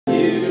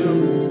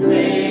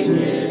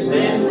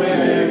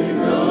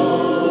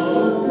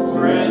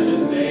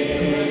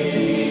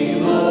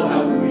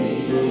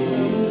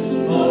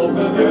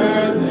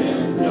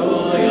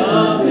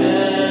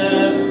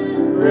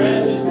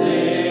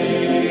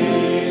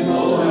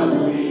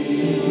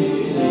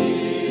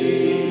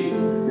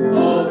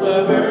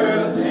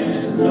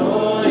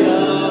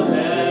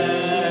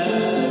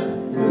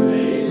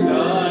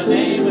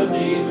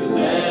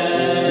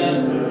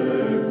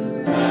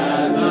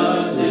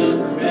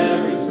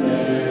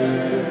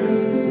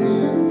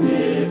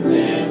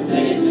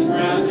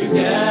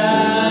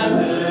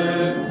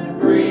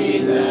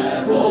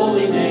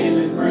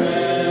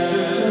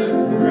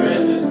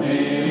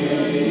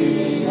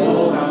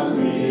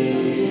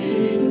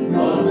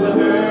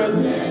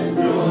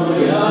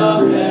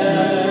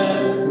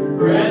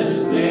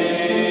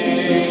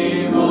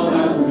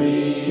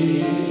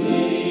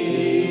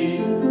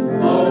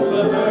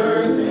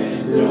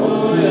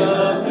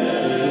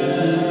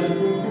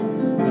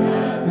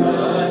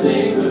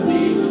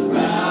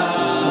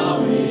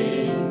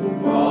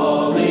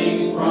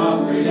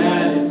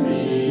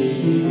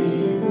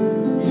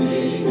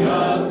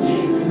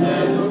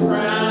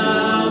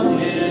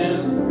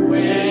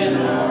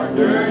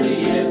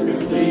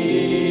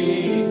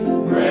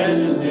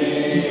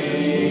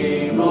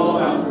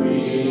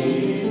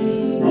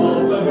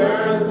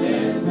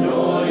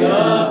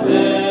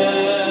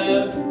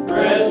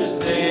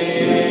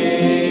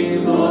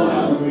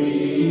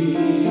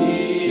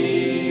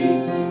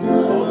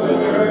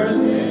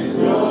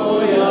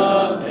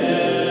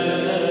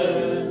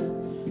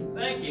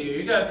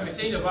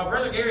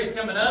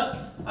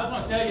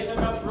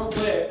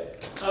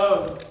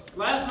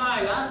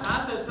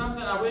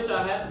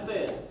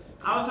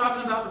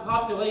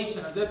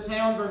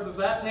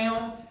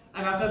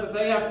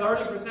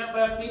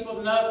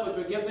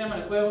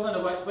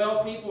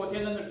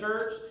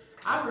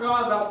I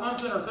forgot about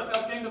something, or something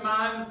else came to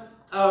mind.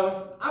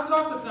 I've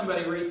talked to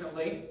somebody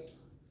recently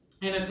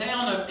in a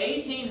town of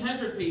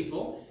 1,800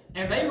 people,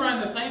 and they run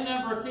the same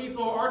number of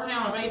people our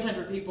town of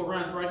 800 people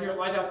runs right here at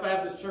Lighthouse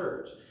Baptist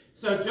Church.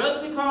 So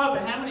just because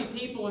of how many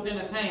people is in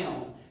a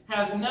town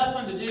has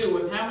nothing to do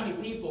with how many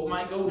people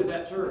might go to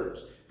that church.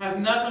 Has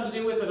nothing to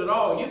do with it at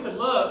all. You could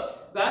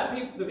look,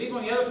 the people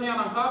in the other town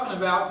I'm talking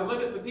about could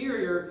look at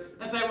Superior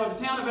and say, well,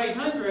 the town of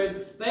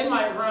 800, they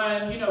might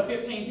run,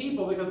 15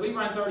 people because we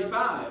run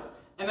 35.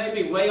 And they'd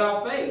be way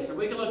off base. Or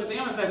we could look at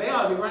them and say they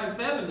ought to be running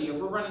 70 if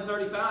we're running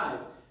 35.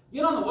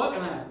 You don't know what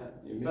can happen.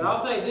 Amen. But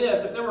I'll say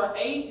this, if there were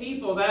 8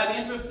 people that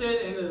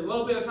interested in the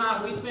little bit of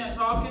time we spent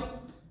talking,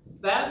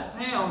 that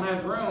town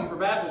has room for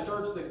Baptist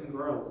Church that can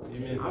grow.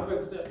 Amen. I'll go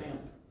step down.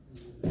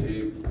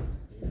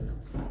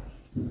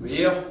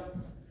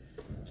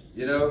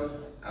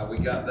 Well, we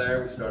got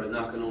there, we started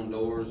knocking on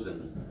doors,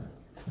 and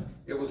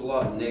it was a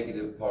lot of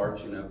negative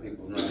parts,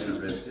 people not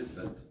interested,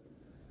 but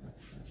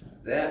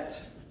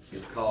that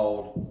is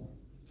called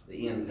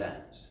the end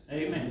times.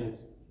 Amen.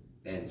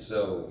 And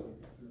so,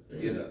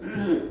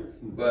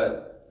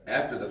 but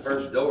after the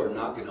first door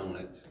knocking on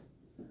it,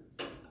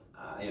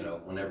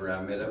 whenever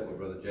I met up with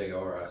Brother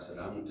JR, I said,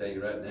 I'm going to tell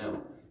you right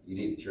now, you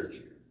need a church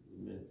here.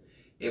 Amen.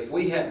 If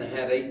we hadn't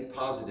had 8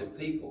 positive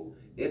people,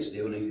 it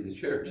still needed the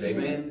church.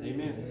 Amen?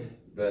 Amen.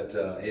 But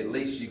at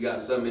least you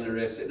got some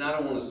interested. And I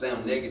don't want to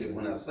sound negative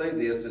when I say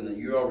this, and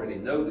you already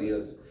know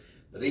this,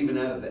 but even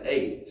out of the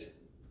 8,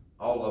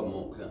 all of them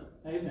won't come.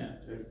 Amen.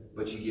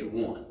 But you get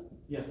 1.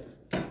 Yes,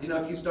 sir.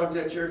 If you start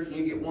that church and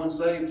you get 1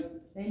 saved,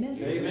 Amen.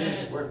 Amen.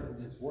 It's worth it.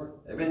 It's worth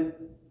it. Amen.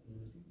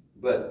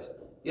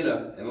 But,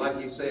 and like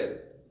you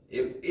said,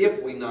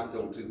 if we knocked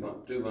on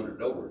 200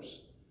 doors,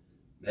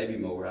 maybe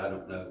more, I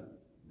don't know.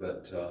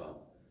 But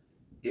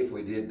if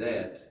we did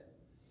that,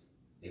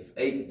 if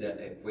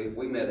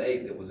we met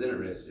 8 that was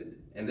interested,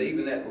 and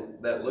even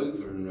that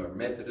Lutheran or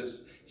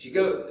Methodist, she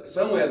go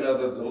somewhere or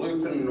another, the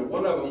Lutheran,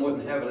 one of them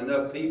wasn't having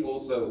enough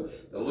people, so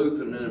the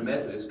Lutheran and the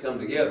Methodist come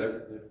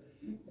together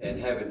and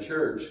have a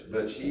church.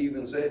 But she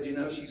even said,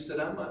 she said,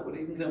 I would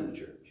even come to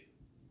church.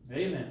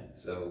 Amen.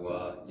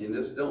 So you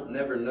just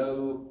never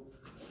know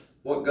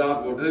what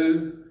God will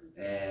do,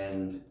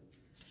 and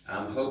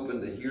I'm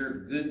hoping to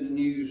hear good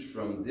news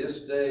from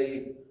this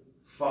day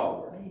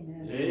forward.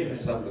 Amen. That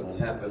something will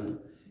happen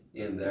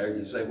in there.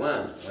 You say,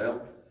 why?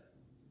 Well,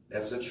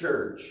 that's a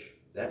church.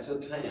 That's a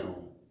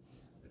town.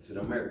 It's in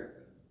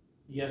America.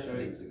 Yes, sir.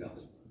 It needs the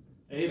gospel.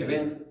 Amen.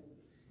 Amen.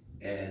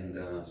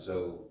 And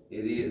so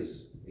it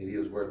is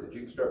worth it.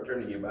 You can start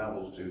turning your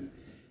Bibles to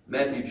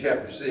Matthew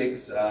chapter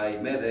 6. I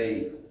met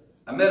a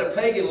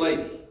pagan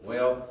lady.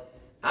 Well,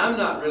 I'm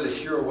not really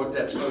sure what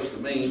that's supposed to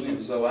mean,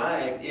 and so I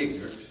act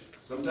ignorant.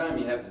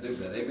 Sometimes you have to do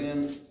that.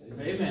 Amen?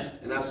 Amen.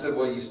 And I said,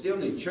 well, you still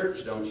need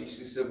church, don't you?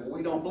 She said, well,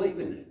 we don't believe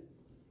in it.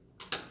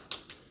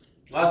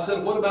 Well, I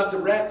said, what about the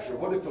rapture?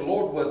 What if the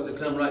Lord was to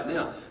come right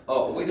now?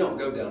 Oh, we don't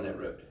go down that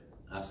road.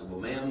 I said, well,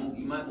 ma'am,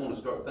 you might want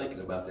to start thinking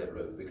about that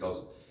road,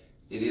 because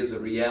it is a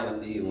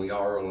reality, and we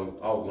are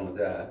all going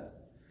to die.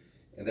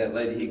 And that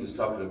lady he was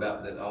talking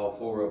about, that all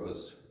 4 of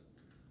us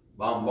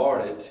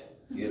bombarded,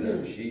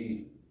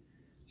 she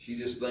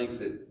just thinks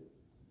that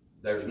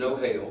there's no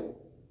hell,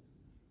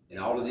 and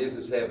all it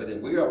is heaven,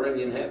 and we're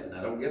already in heaven.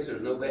 I don't guess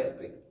there's no bad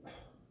people.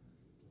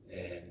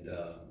 And,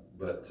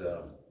 but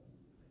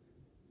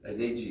they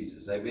need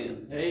Jesus.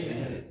 Amen.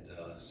 Amen.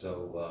 And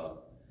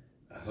so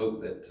I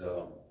hope that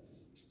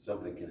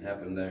something can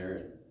happen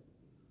there.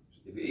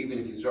 Even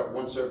if you start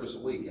one service a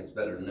week, that's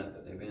better than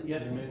nothing. Amen.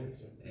 Yes. Amen.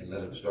 And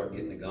let them start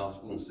getting the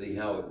gospel and see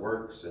how it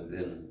works, and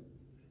then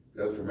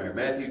go from there.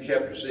 Matthew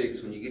chapter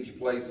 6, when you get your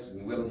place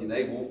and will and you're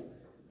able,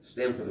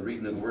 stand for the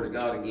reading of the Word of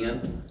God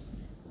again.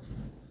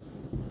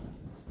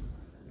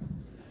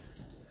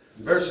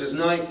 Verses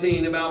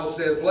 19, the Bible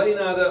says, "Lay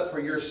not up for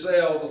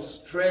yourselves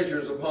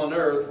treasures upon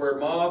earth, where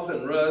moth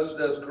and rust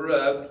does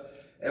corrupt,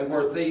 and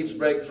where thieves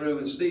break through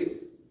and steal.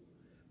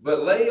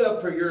 But lay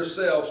up for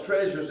yourselves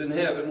treasures in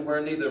heaven,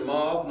 where neither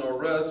moth nor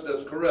rust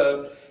does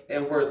corrupt,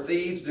 and where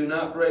thieves do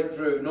not break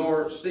through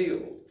nor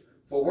steal.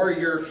 For where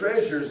your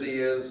treasures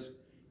is,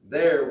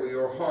 there will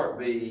your heart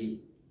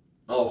be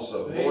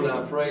also." Amen. Lord,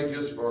 I pray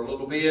just for a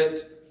little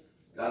bit.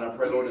 God, I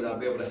pray, Lord, that I'll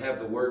be able to have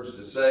the words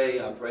to say.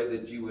 I pray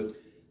that you would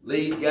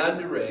lead, guide,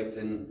 and direct.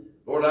 And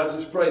Lord, I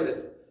just pray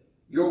that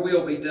your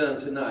will be done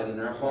tonight in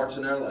our hearts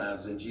and our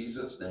lives. In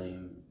Jesus'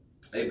 name,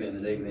 amen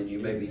and amen. You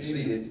may be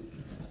seated.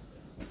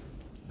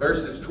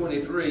 Verses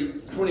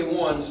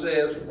 21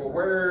 says, "For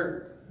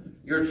where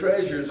your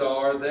treasures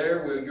are,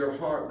 there will your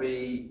heart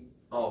be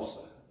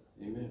also."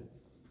 Amen.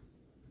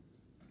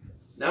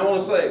 Now I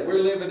want to say, we're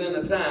living in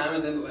a time,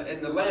 and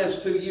in the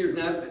last 2 years,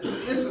 now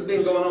this has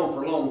been going on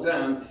for a long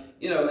time.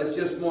 You know, it's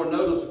just more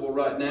noticeable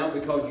right now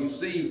because you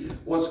see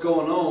what's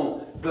going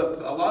on. But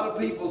a lot of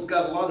people's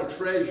got a lot of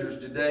treasures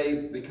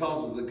today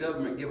because of the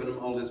government giving them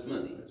all this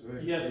money. That's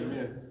right. Yes,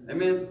 amen.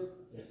 Amen.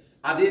 Yeah.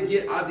 I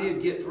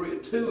did get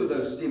two of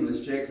those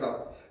stimulus checks.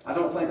 I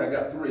don't think I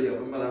got 3 of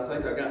them, but I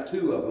think I got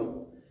 2 of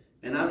them.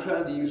 And I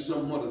tried to use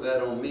somewhat of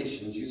that on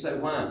missions. You say,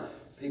 why?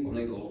 People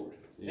need the Lord.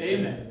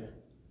 Amen.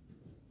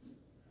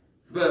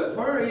 But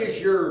where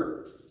is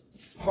your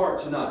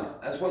heart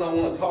tonight? That's what I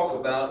want to talk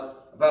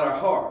about our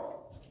heart.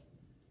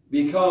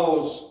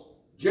 Because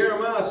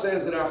Jeremiah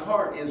says that our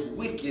heart is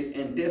wicked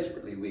and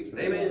desperately wicked.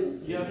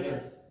 Amen? Yes,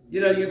 sir. You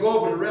know, you go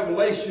over to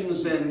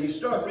Revelations and you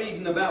start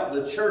reading about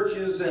the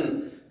churches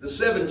and the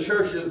 7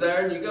 churches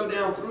there, and you go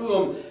down through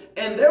them,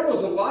 and there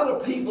was a lot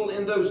of people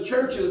in those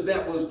churches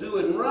that was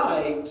doing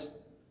right,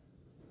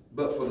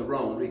 but for the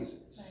wrong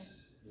reasons.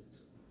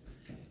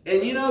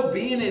 And you know,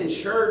 being in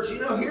church, you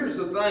know, here's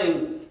the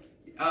thing.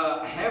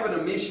 Having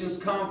a missions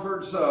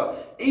conference,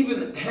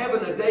 even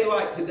having a day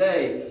like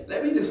today,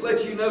 let me just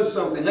let you know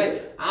something.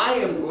 Hey, I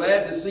am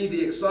glad to see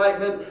the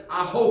excitement.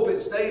 I hope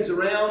it stays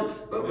around.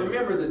 But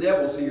remember, the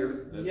devil's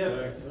here. Yes,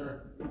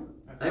 sir.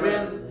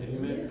 Amen? Right.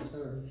 Amen.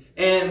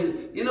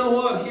 And you know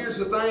what? Here's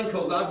the thing,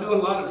 because I do a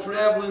lot of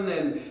traveling,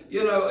 and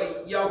you know,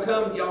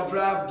 y'all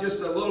drive just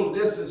a little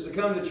distance to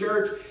come to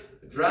church.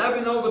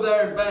 Driving over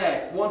there and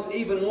back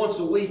even once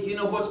a week, you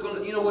know what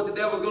the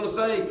devil's going to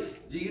say?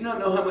 Do you not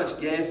know how much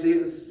gas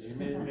is?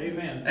 Amen.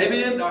 Amen.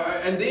 Amen.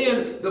 And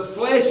then the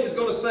flesh is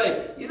going to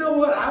say, you know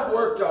what? I've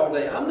worked all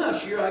day. I'm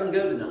not sure I can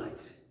go tonight.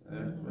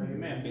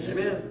 Amen.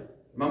 Amen.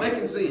 Am I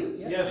making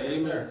sense? Yes,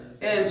 sir.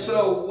 And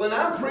so when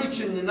I'm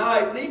preaching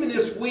tonight, and even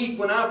this week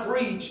when I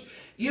preach,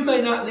 you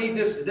may not need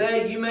this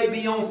today. You may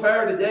be on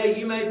fire today.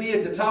 You may be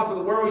at the top of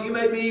the world. You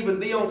may even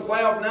be on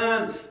cloud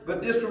 9.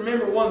 But just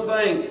remember one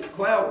thing.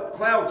 Cloud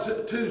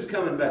 2's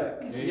coming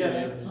back.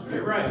 Yes,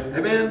 you're right.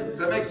 Amen? Does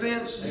that make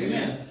sense?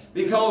 Amen.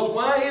 Because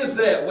why is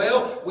that?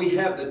 Well, we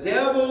have the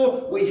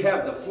devil. We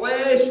have the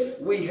flesh.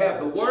 We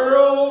have the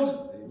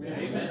world.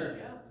 Amen.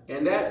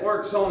 And that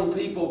works on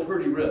people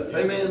pretty rough.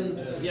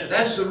 Amen? Yes.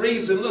 That's the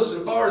reason, listen,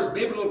 as far as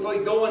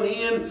biblically going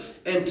in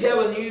and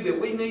telling you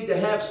that we need to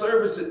have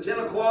service at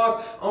 10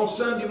 o'clock on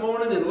Sunday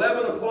morning and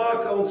 11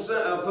 o'clock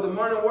for the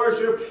morning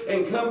worship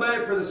and come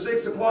back for the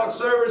 6 o'clock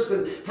service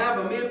and have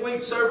a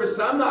midweek service.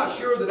 I'm not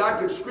sure that I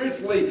could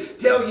scripturally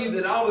tell you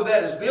that all of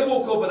that is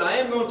biblical, but I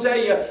am going to tell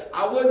you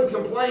I wouldn't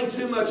complain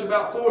too much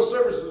about 4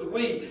 services a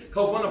week,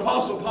 because when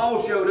Apostle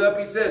Paul showed up,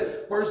 he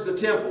said, where's the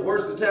temple?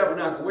 Where's the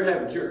tabernacle? We're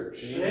having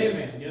church.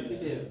 Amen. Yes, he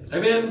did.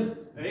 Amen?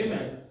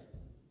 Amen.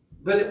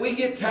 But we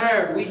get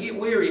tired, we get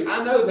weary.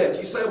 I know that.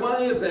 You say, why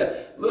is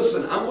that?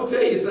 Listen, I'm going to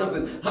tell you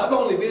something. I've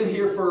only been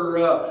here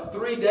for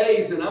 3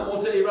 days, and I'm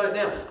going to tell you right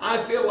now, I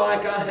feel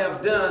like I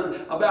have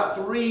done about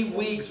 3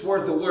 weeks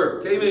worth of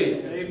work.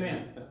 Amen.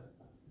 Amen.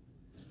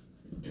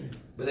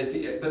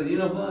 But you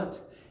know what?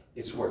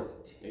 It's worth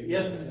it.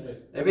 Yes, it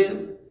is.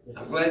 Amen.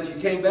 I'm glad you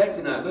came back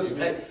tonight. Listen,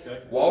 hey,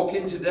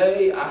 walking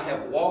today, I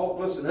have walked.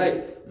 Listen,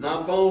 hey,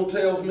 my phone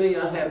tells me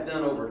I have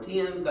done over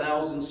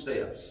 10,000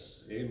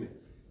 steps. Amen.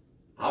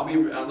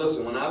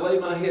 Listen, when I lay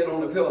my head on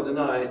the pillow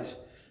tonight,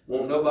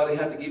 won't nobody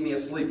have to give me a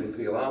sleeping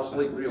pill. I'll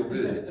sleep real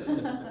good.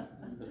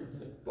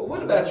 But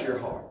what about your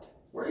heart?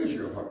 Where is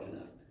your heart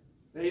tonight?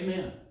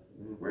 Amen.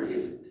 Where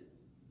is it?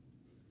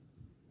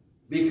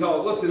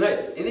 Because, listen,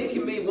 hey, and it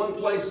can be one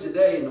place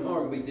today and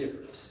tomorrow can be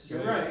different.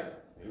 You're right.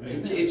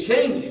 It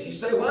changes. You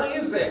say, why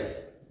is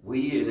that?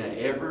 We in an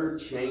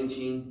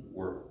ever-changing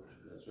world.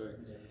 That's right.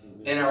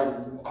 And our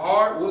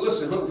heart, well,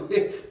 listen,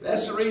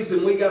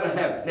 reason we got to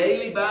have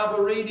daily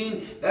Bible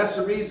reading. That's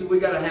the reason we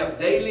got to have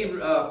daily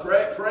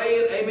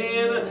praying.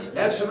 Amen.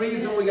 That's the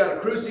reason we got to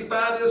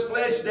crucify this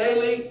flesh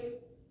daily.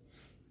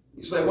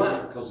 You say, why?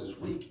 Because it's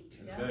wicked.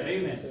 Yeah.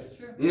 Amen.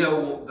 You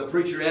know, the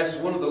preacher asked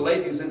one of the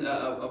ladies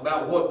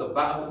about what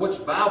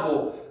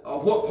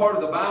what part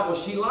of the Bible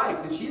she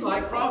liked, and she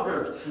liked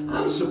Proverbs.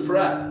 I'm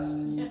surprised.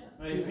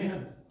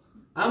 Amen.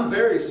 I'm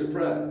very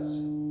surprised.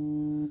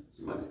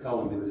 Somebody's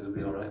calling me, but it'll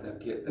be all right. They'll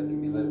give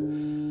me later.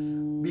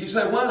 But you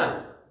say,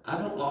 why? I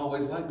don't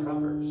always like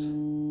Proverbs.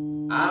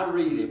 I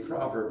read a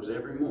Proverbs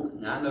every morning.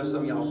 Now, I know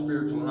some of y'all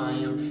spiritual than I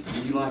am,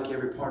 and you like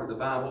every part of the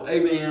Bible.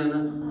 Amen.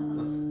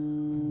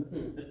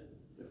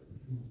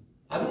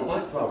 I don't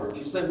like Proverbs.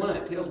 You say, why?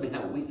 It tells me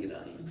how wicked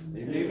I am.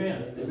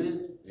 Amen.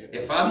 Amen.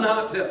 If I'm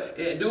not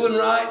doing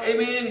right,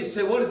 amen, you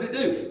say, what does it do?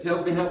 It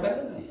tells me how bad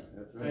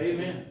I am.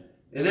 Amen.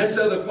 And that's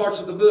other parts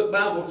of the book,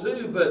 Bible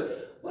too,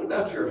 but what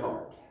about your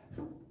heart?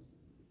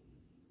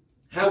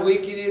 How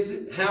wicked is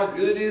it? How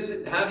good is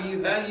it? How do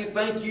you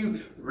think you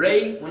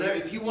rate whenever,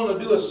 if you want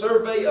to do a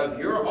survey of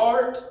your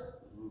heart,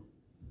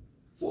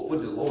 what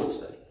would the Lord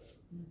say?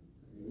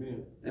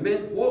 Amen.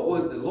 Amen. What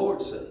would the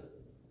Lord say?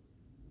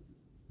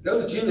 Go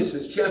to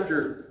Genesis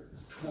chapter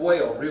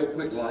 12 real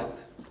quick like.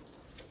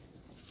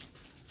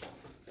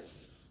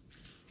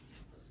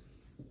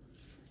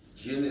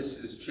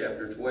 Genesis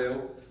chapter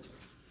 12.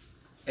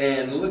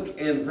 And look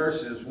in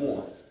verses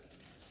 1.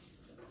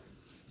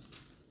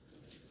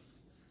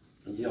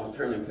 Y'all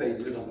turning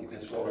pages. Don't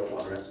get me swallowed up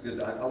water. That's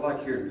good. I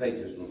like hearing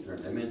pages when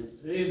turn. Amen.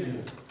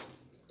 Amen.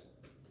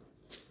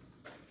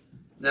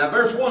 Now,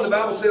 verse 1, the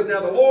Bible says, Now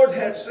the Lord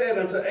had said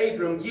unto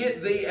Abram,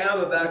 Get thee out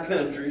of thy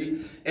country,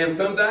 and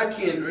from thy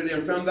kindred,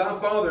 and from thy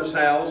father's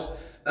house,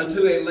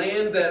 unto a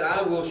land that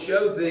I will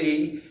show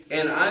thee,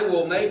 and I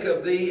will make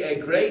of thee a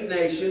great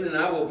nation, and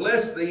I will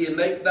bless thee, and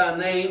make thy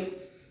name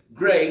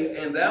great,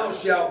 and thou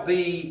shalt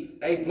be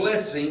a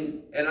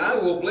blessing, and I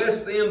will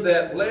bless them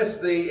that bless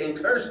thee,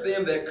 and curse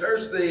them that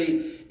curse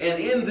thee, and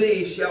in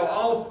thee shall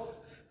all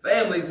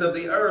families of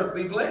the earth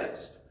be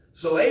blessed.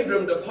 So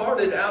Abram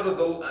departed out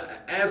of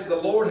as the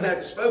Lord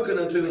had spoken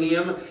unto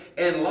him,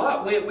 and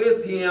Lot went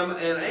with him,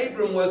 and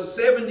Abram was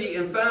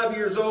 75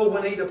 years old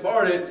when he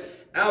departed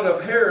out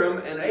of Haran,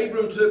 and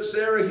Abram took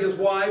Sarah his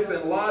wife,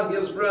 and Lot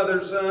his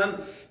brother's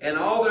son, and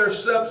all their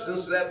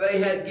substance that they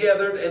had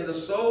gathered, and the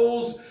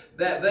souls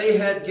that they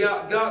had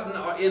gotten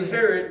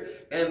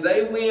inherit, and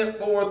they went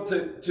forth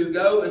to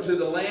go into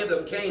the land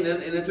of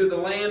Canaan, and into the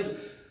land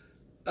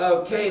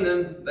of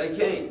Canaan they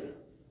came.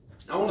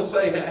 I want to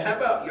say, how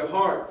about your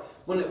heart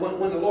when the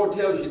Lord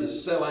tells you to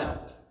sell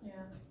out? Yeah.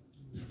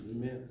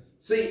 Amen.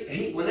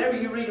 See, whenever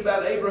you read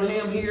about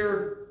Abraham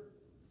here,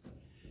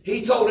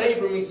 he told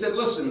Abram, he said,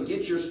 listen,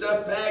 get your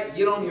stuff packed,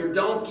 get on your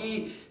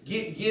donkey,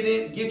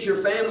 get your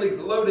family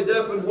loaded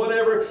up and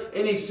whatever.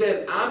 And he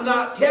said, I'm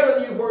not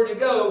telling you where to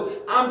go.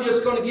 I'm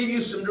just going to give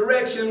you some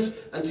directions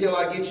until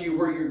I get you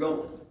where you're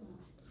going.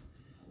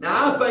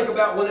 Now, I think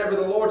about whenever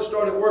the Lord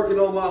started working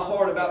on my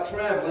heart about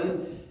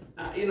traveling,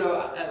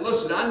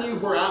 listen, I knew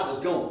where I was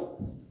going.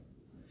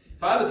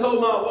 If I'd have told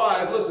my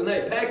wife, listen,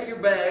 hey, pack your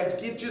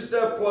bags, get your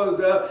stuff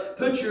closed up,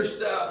 put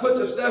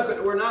the stuff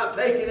that we're not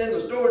taking in the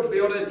storage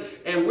building,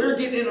 and we're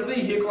getting in a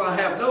vehicle, I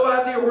have no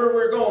idea where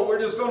we're going. We're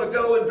just going to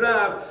go and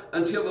drive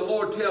until the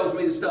Lord tells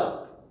me to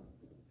stop.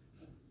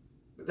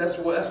 But that's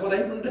what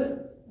Abram did.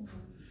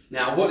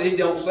 Now, what he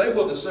don't say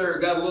whether Sarah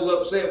got a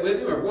little upset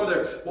with him or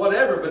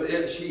whatever,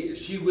 but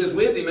she was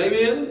with him.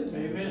 Amen?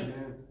 Amen.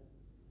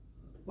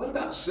 What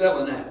about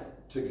selling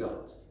out to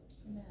God?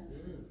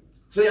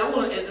 See, I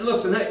want to, and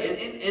listen,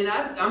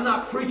 I'm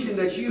not preaching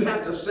that you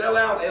have to sell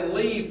out and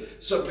leave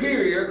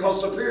Superior,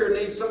 because Superior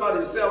needs somebody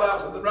to sell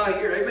out to the right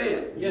here.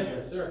 Amen?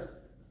 Yes, sir.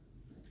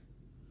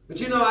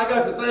 But I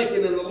got to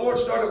thinking, and the Lord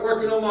started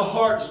working on my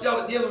heart,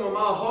 started dealing with my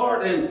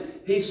heart, and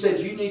He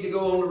said, you need to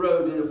go on the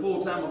road into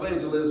full-time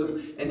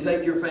evangelism and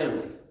take your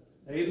family.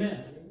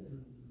 Amen.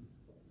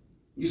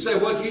 You say,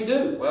 what'd you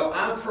do? Well,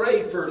 I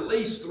prayed for at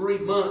least 3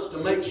 months to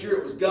make sure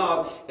it was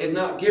God and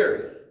not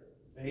Gary.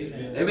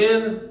 Amen.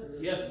 Amen?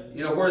 Yes.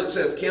 Where it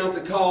says count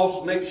the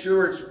cost, make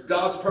sure it's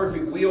God's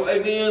perfect will.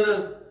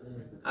 Amen?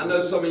 I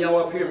know some of y'all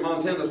up here in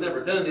Montana has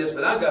never done this,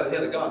 but I got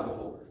ahead of God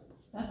before.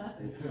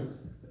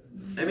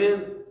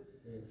 Amen?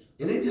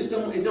 And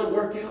it don't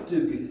work out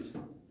too good.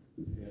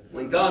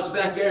 When God's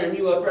back there and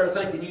you up there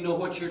thinking you know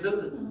what you're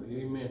doing.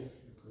 Amen.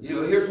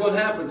 Here's what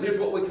happens. Here's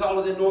what we call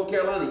it in North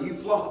Carolina. You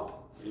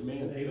flop.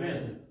 Amen.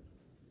 Amen.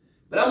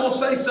 But I'm going to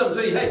say something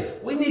to you. Hey,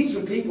 we need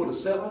some people to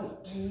sell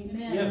out.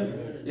 Amen. Yes,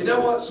 sir. You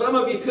know what? Some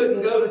of you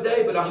couldn't go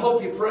today, but I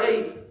hope you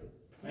prayed.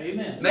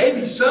 Amen.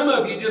 Maybe some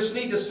of you just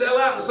need to sell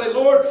out and say,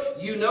 Lord,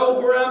 you know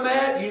where I'm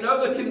at. You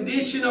know the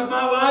condition of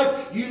my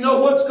life. You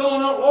know what's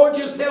going on. Lord,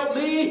 just help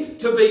me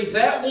to be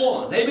that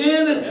one.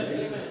 Amen? Yes,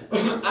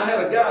 amen. I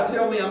had a guy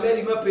tell me, I met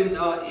him up in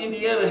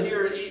Indiana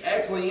here,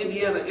 actually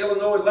Indiana,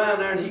 Illinois line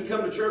there, and he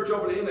come to church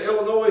over in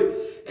Illinois,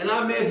 and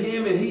I met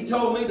him, and he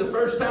told me the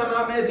first time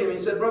I met him, he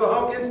said, Brother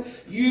Hawkins,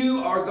 you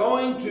are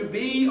going to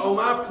be on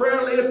my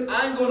prayer list.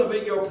 I'm going to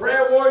be your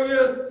prayer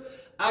warrior.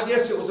 I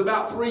guess it was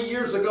about 3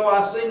 years ago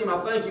I seen him. I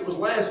think it was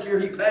last year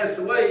he passed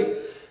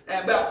away.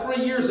 About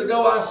 3 years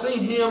ago I seen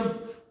him,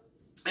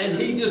 and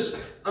he just,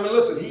 I mean,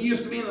 listen, he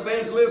used to be in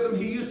evangelism,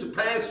 he used to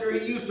pastor,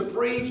 he used to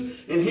preach,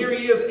 and here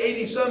he is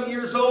 80-some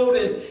years old,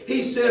 and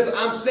he says,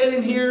 I'm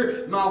sitting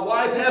here, my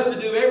wife has to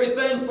do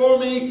everything for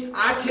me,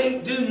 I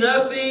can't do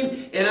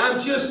nothing, and I'm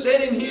just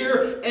sitting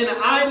here, and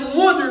I'm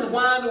wondering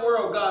why in the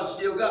world God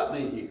still got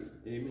me here.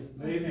 Amen.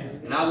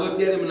 Amen. And I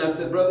looked at him and I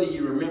said, brother,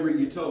 you remember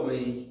you told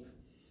me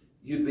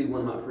you'd be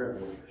one of my prayer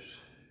warriors.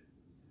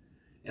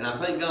 And I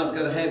think God's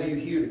got to have you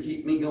here to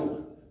keep me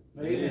going.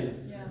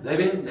 Amen. Yeah.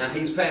 Amen. Now,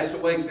 he's passed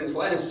away since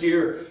last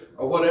year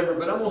or whatever,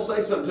 but I'm going to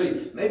say something to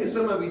you. Maybe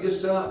some of you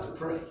just set out to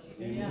pray.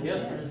 Yeah.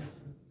 Yes, sir.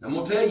 I'm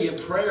going to tell you,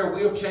 prayer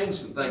will change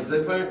some things.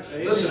 Amen.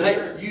 Listen,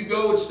 hey, you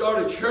go and start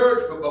a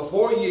church, but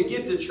before you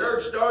get the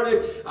church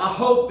started, I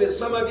hope that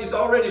some of you's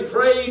already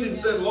prayed and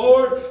said,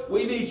 Lord,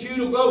 we need you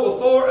to go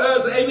before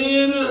us.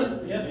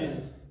 Amen. Yes,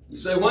 sir. You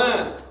say,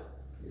 why?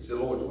 It's the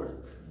Lord's work.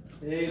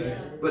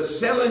 Amen. But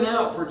selling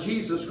out for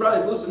Jesus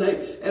Christ, listen,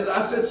 hey, as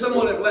I said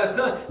somewhat last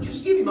night,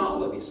 just give him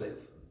all of yourself.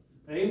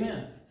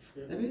 Amen.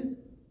 Amen.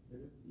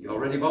 You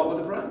already bought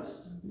with a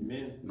price.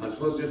 Amen. You're not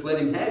supposed to just let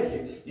him have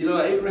you. You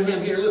know,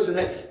 Abraham here, listen,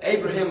 hey,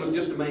 Abraham was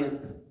just a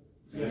man.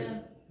 Yes.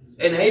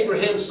 And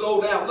Abraham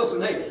sold out.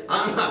 Listen, hey,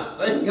 I'm not,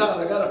 thank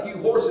God I got a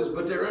few horses,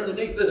 but they're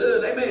underneath the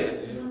hood.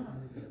 Amen.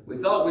 We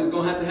thought we was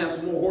going to have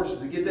some more horses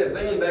to get that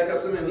van back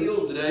up some of them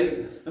hills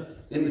today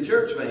in the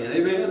church van.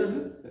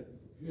 Amen.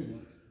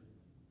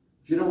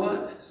 You know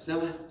what?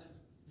 Sell out.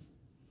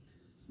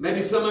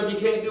 Maybe some of you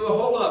can't do a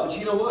whole lot, but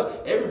you know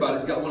what?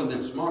 Everybody's got one of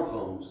them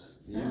smartphones.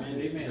 Amen.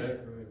 Amen.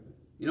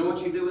 You know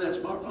what you do with that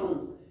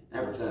smartphone?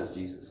 Advertise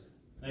Jesus.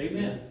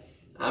 Amen.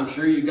 I'm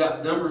sure you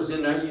got numbers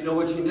in there. You know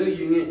what you do?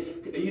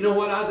 You know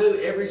what I do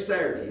every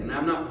Saturday, and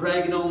I'm not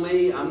bragging on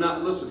me. I'm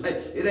not listening.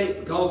 Hey, it ain't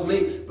because of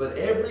me, but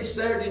every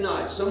Saturday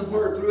night,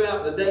 somewhere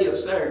throughout the day of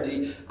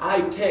Saturday,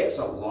 I text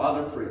a lot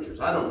of preachers.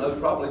 I don't know,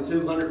 probably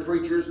 200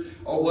 preachers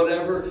or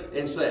whatever,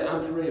 and say,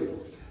 I'm praying for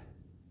you.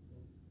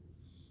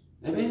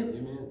 Amen?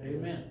 Amen.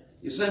 Amen.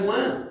 You say,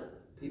 why?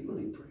 People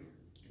need prayer.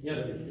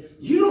 Yes, sir.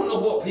 You don't know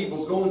what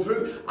people's going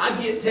through. I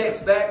get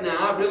texts back now.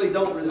 I really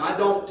don't.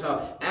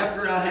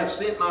 After I have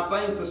sent my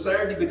thing for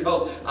Saturday,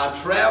 because I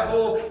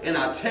travel and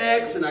I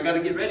text and I got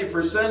to get ready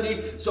for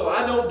Sunday, so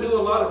I don't do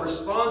a lot of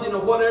responding or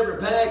whatever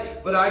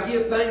back. But I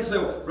get things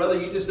that, brother,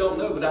 you just don't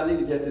know. But I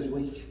needed that this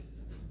week.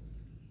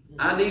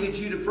 I needed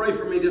you to pray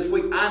for me this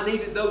week. I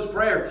needed those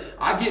prayers.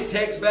 I get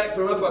texts back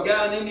from up a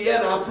guy in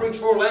Indiana I preached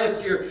for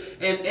last year,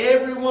 and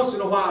every once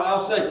in a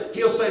while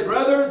he'll say,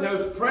 brother,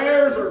 those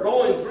prayers are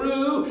going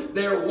through.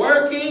 They're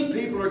working.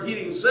 People are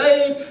getting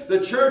saved. The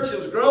church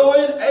is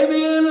growing.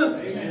 Amen.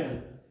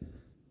 Amen.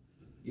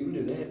 You can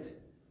do that.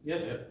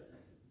 Yes, sir.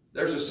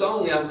 There's a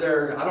song out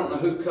there. I don't know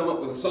who come up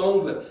with a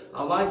song, but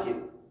I like it.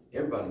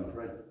 Everybody can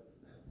pray.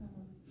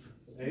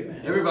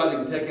 Amen. Everybody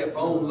can take that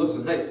phone and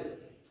listen. Hey,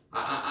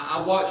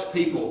 I watch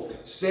people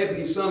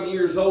 70-some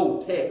years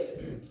old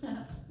texting.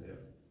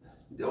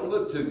 Don't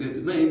look too good to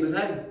me, but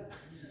hey,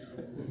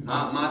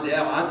 my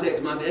dad, I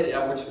text my daddy,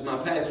 which is my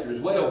pastor as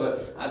well,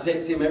 but I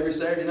text him every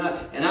Saturday night,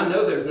 and I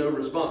know there's no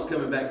response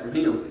coming back from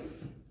him.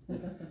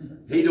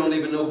 He don't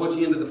even know which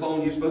end of the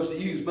phone you're supposed to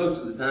use most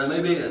of the time.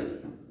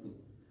 Amen.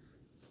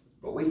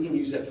 But we can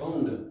use that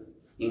phone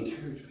to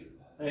encourage people.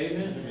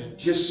 Amen.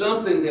 Just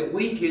something that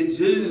we could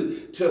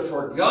do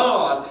for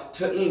God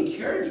to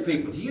encourage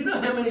people. Do you know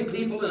how many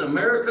people in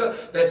America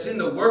that's in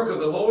the work of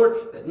the Lord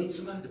that need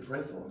somebody to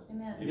pray for?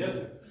 Amen. Yes,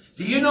 sir.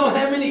 Do you know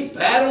how many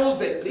battles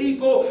that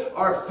people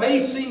are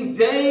facing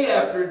day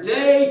after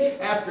day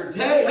after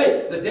day?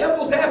 Hey, the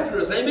devil's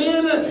after us.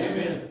 Amen?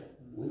 Amen.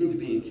 We need to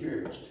be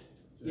encouraged.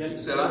 Yes, He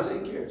sir. said, I'll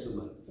take care of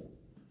somebody.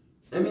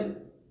 Amen?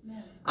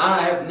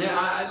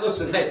 Amen.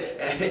 Listen, hey,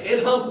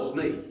 it humbles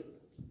me.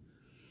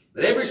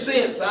 But ever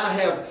since I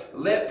have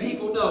let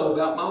people know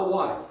about my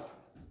wife,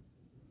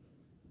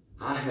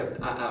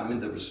 I mean,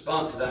 the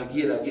response that I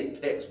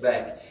get texts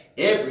back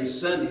every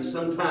Sunday,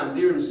 sometime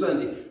during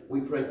Sunday,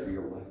 we pray for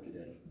your wife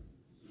today.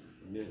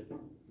 Amen.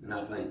 And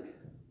I think,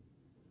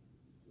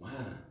 why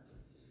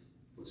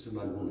would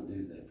somebody want to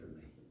do that for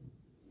me?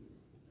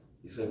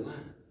 You say, why?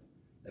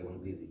 They want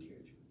to be an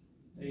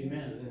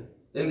encouragement.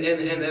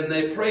 Amen. And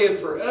they praying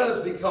for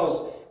us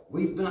because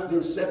we've not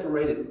been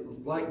separated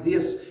like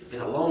this in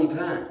a long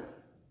time.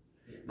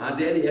 My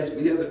daddy asked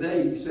me the other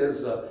day, he said,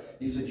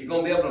 you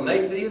going to be able to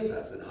make this?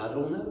 I said, I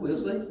don't know, we'll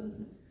see.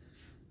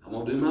 I'm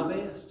going to do my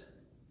best.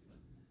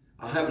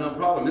 I have no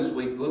problem this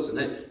week. Listen,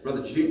 hey,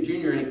 Brother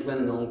Junior ain't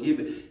planning on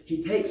giving.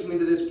 He takes me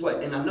to this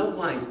place, and I know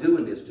why he's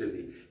doing this to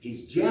me.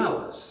 He's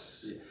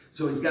jealous.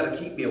 So he's got to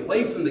keep me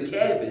away from the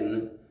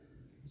cabin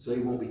so he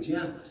won't be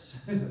jealous.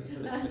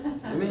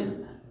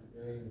 Amen.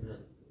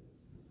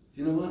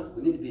 You know what?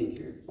 We need to be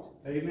encouraged.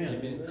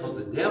 Amen. Because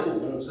the devil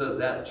wants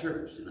us out of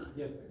church tonight.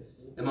 Yes, sir.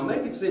 Am I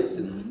making sense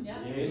tonight? Yeah.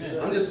 Amen.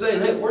 I'm just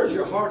saying, hey, where's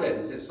your heart at?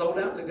 Is it sold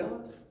out to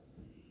God?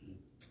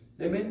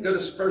 Amen. Go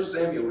to 1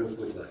 Samuel real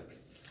quick, like.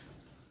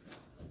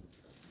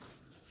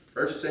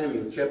 1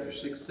 Samuel chapter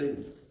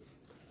 16.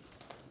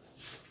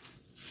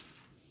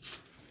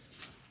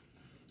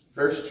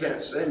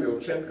 Samuel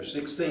chapter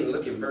 16,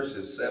 look in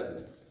verses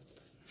 7.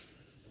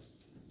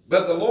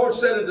 But the Lord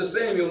said unto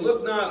Samuel,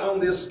 look not on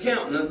this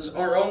countenance,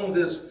 or on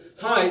this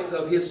height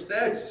of his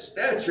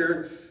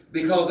stature,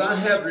 because I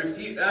have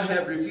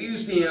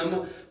refused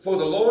him. For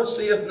the Lord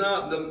seeth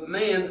not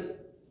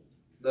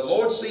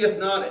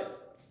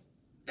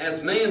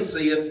as man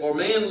seeth, for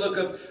man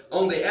looketh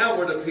on the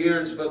outward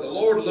appearance, but the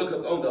Lord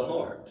looketh on the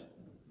heart.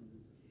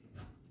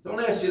 So I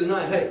want to ask you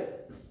tonight, hey,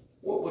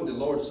 what would the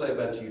Lord say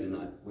about you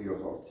tonight with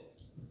your heart?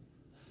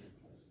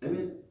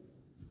 Amen?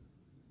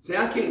 See,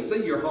 I can't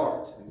see your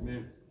heart.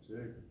 Amen.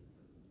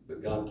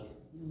 But God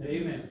can.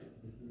 Amen.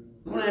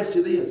 I want to ask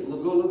you this.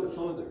 We'll go a little bit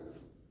farther.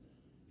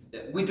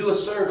 We do a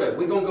survey.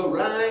 We're going to go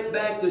right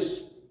back to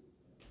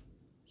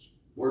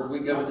where we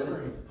go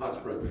to Hot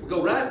Springs. We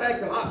go right back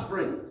to Hot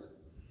Springs.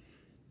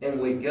 And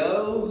we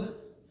go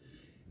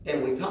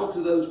and we talk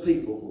to those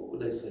people. What would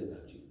they say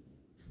about you?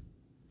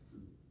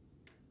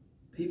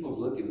 People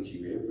looking at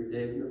you every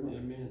day of your life.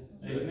 Amen.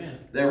 Amen.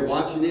 They're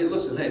watching it.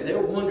 Listen, hey,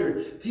 they're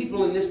wondering.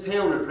 People in this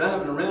town are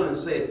driving around and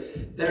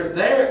saying, they're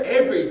there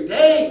every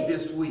day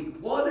this week.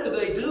 What are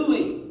they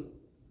doing?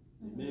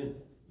 Amen.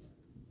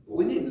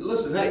 We need to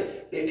listen.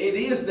 Hey, it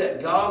is that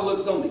God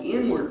looks on the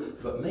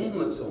inward, but man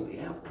looks on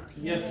the outward.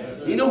 Yes,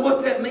 sir. You know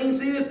what that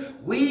means is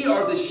we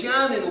are the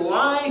shining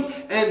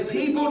light, and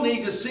people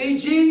need to see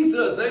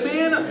Jesus.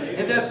 Amen? Amen.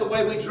 And that's the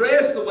way we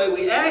dress, the way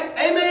we act.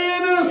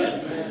 Amen?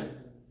 Yes, man.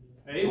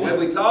 The way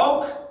we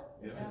talk.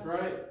 That's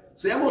right.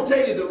 See, I'm going to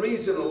tell you the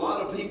reason a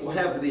lot of people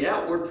have the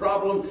outward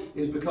problem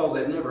is because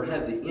they've never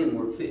had the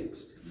inward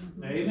fixed.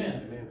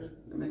 Amen.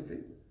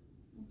 Amen.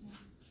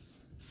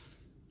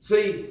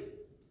 See,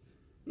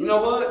 you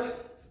know what?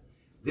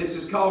 This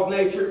is called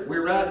nature.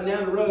 We're riding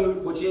down the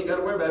road, which you ain't got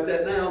to worry about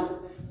that now.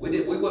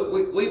 If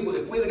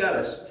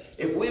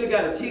we'd have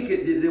got a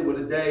ticket to do with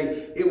a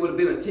day, it would have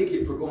been a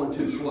ticket for going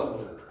too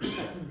slow.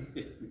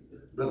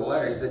 Brother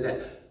Larry said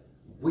that.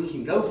 We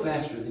can go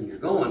faster than you're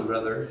going,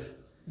 brother.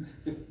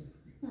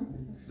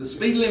 The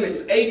speed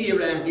limit's 80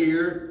 around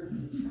here.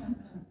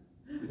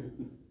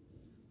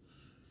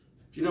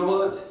 You know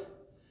what?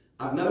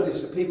 I've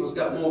noticed that people's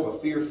got more of a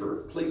fear for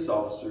police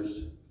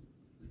officers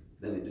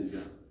than they do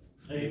guns.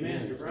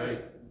 Amen. You're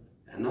right.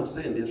 I'm not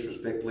saying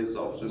disrespect police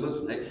officers.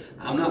 Listen, hey,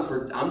 I'm not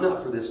for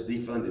this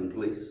defunding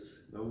police.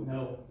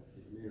 No.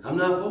 I'm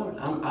not for it.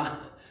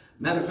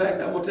 Matter of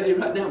fact, I'm going to tell you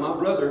right now, my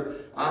brother,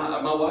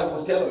 my wife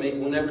was telling me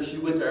whenever she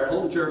went to our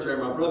home church there,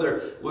 my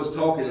brother was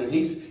talking, and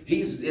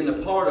he's in the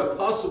part of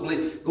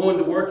possibly going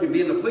to work and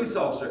being a police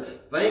officer.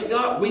 Thank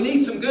God, we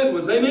need some good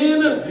ones.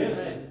 Amen?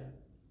 Amen.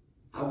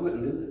 I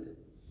wouldn't do it.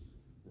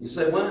 You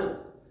say, why?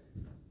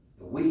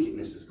 The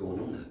wickedness is going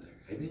on out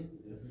there. Amen?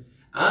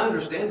 I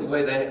understand the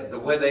way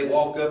they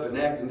walk up and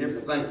act and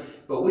different things,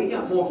 but we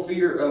got more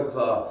fear of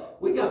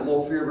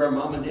our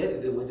mom and daddy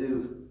than we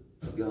do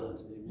of God.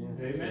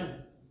 Amen.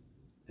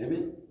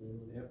 Amen.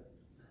 Yep.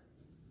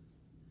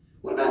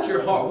 What about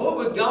your heart? What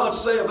would God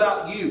say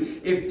about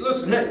you?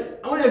 Listen, hey,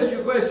 I want to ask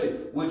you a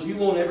question. Would you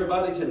want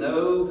everybody to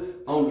know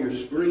on your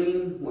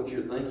screen what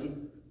you're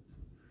thinking?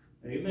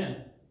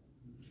 Amen.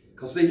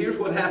 Because see, here's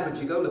what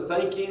happens. You go to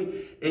thinking,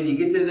 and you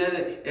get to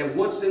that, and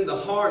what's in the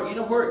heart, you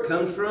know where it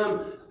comes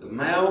from? The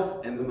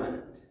mouth and the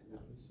mind.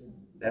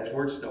 That's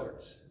where it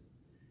starts.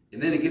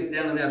 And then it gets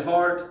down in that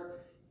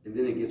heart, and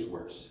then it gets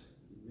worse.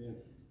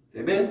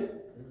 Amen?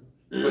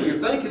 But you're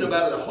thinking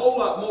about it a whole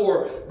lot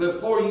more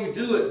before you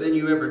do it than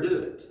you ever do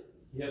it.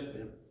 Yes,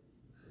 sir.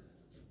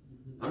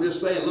 I'm just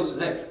saying, listen,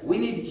 hey, we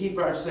need to keep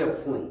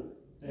ourselves clean.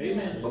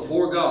 Amen.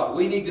 Before God.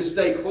 We need to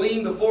stay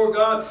clean before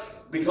God,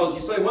 because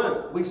you say,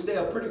 why? We stay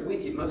up pretty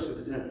wicked most of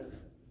the time.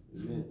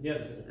 Amen. Yes,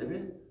 sir.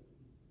 Amen?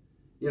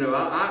 You know,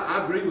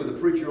 I agree with the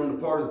preacher on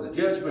the part of the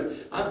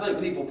judgment. I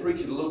think people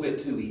preach it a little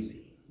bit too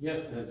easy.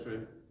 Yes, that's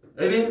right.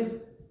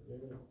 Amen?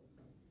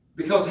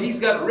 Because he's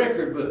got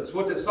record books.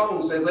 What that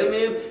song says,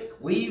 amen?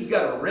 He's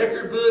got a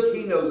record book.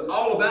 He knows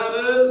all about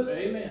us.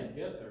 Amen.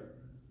 Yes, sir.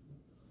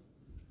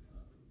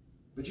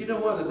 But you know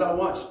what? As I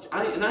watched,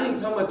 and I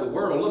ain't talking about the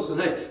world. Listen,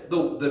 hey,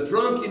 the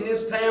drunk in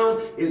this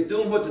town is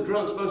doing what the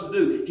drunk's supposed to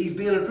do. He's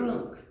being a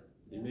drunk.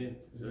 Amen.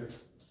 Sure.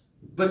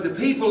 But the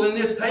people in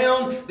this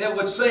town that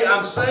would say,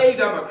 I'm saved,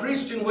 I'm a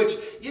Christian, which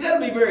you got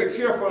to be very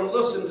careful and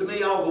listen to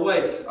me all the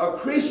way. A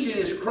Christian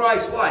is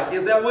Christ-like.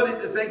 Is that what it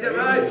is? Think that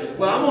right?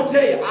 Well, I'm going to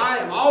tell you, I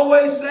am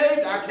always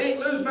saved. I can't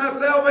lose my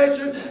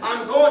salvation.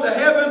 I'm going to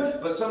heaven,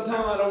 but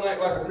sometimes I don't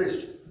act like a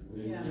Christian.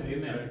 Yeah.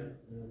 Amen.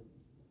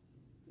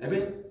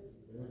 Amen?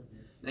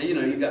 Now, you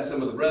know, you got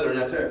some of the brethren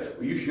out there,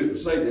 well, you shouldn't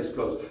say this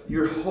because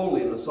you're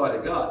holy in the sight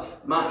of God.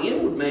 My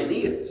inward man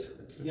is.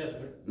 Yes,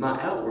 sir.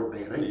 My outward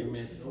man ain't.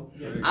 Amen.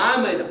 Yes.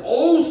 I'm an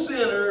old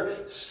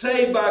sinner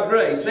saved by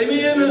grace.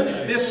 Amen?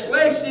 Amen. This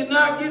flesh did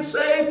not get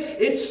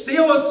saved. It's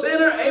still a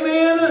sinner.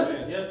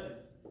 Amen? Yes, sir.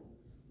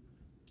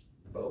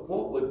 But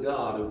what would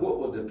God and what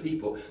would the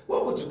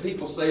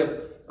people say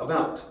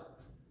about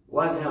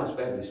Lighthouse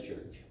Baptist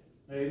Church?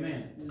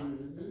 Amen.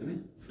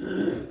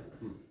 Amen?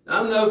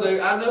 I know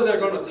they're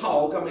going to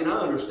talk. I mean, I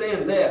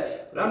understand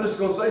that, but I'm just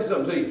going to say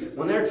something to you.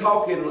 When they're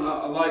talking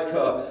like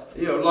the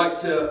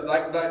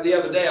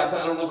other day,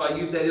 I don't know if I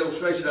used that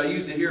illustration. I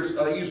used it here.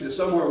 I used it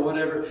somewhere or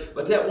whatever.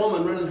 But that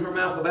woman running her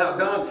mouth about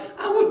God,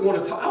 I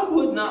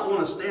would not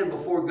want to stand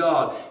before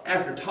God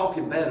after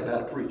talking bad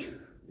about a preacher.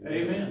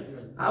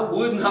 Amen. I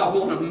would not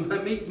want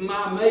to meet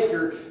my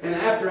Maker, and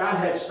after I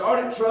had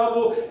started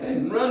trouble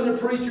and run the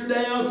preacher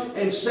down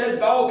and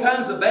said all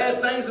kinds of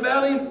bad things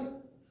about him.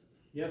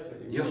 Yes, sir.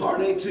 Your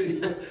heart ain't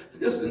too.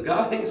 Listen,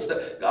 God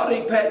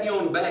ain't patting you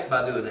on the back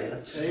by doing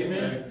that.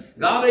 Amen.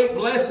 God ain't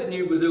blessing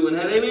you by doing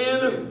that.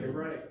 Amen. You're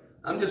right.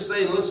 I'm just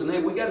saying, listen,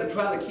 hey, we got to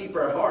try to keep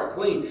our heart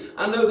clean.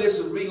 I know this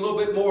would be a little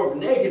bit more of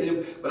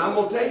negative, but I'm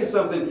going to tell you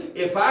something.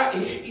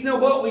 You know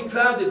what we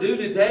tried to do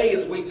today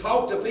is we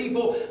talk to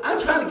people. I'm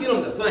trying to get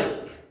them to think.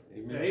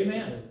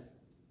 Amen.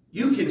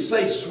 You can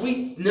say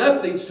sweet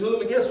nothings to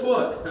them, and guess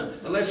what?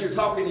 Unless you're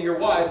talking to your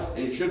wife,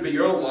 and it should be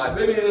your own wife.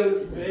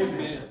 Amen.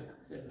 Amen.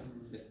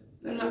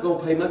 They're not going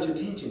to pay much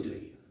attention to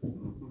you.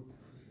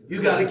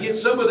 You got to get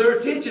some of their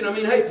attention. I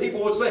mean, hey,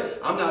 people would say,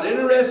 I'm not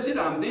interested,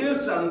 I'm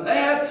this, I'm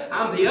that,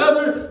 I'm the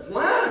other.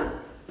 Why?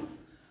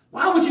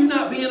 Why would you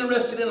not be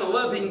interested in a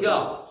loving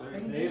God?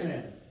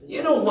 Amen.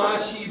 You know why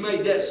she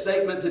made that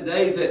statement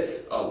today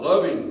that a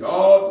loving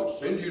God would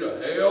send you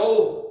to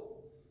hell?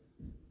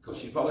 Because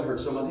she's probably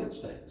heard somebody else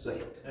say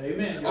it.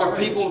 Amen. Or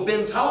people have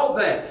been taught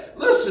that.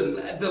 Listen,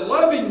 the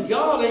loving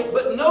God ain't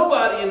putting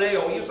nobody in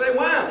hell. You say,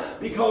 why?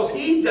 Because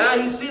He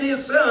died. He sent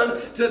His Son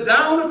to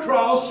die on the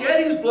cross,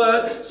 shed His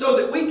blood, so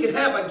that we can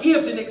have a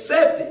gift and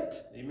accept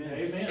it. Amen.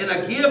 Amen. And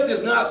a gift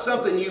is not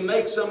something you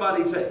make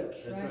somebody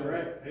take. That's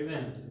correct.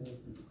 Amen.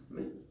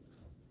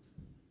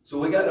 So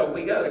we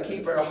gotta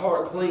keep our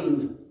heart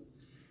clean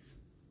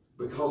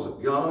because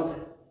of God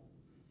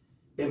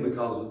and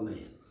because of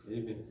man.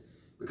 Amen.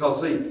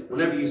 Because see,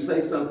 whenever you say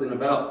something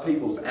about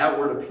people's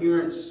outward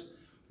appearance,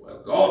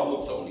 well, God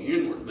looks on the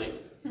inward man.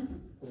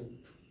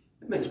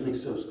 It makes me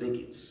so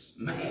stinking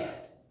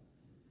mad.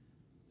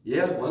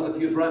 Yeah, well, if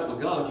you was right with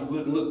God, you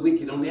wouldn't look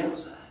wicked on the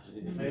outside.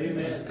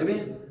 Amen.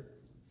 Amen.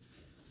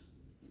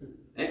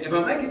 Am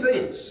I making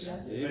sense?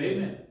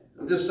 Amen.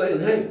 I'm just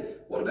saying, hey,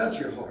 what about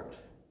your heart?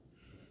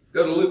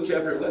 Go to Luke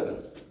chapter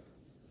 11.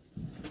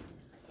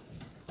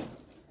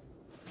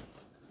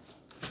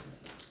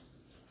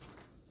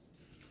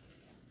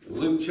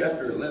 Luke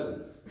chapter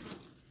 11.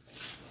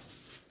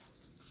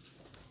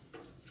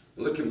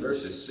 Look in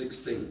verses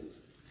 16.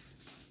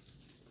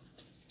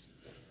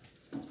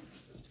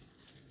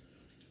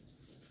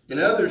 And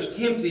others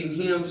tempting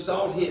him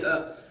sought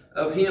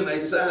of him a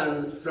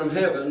sign from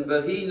heaven,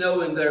 but he,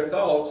 knowing their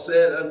thoughts,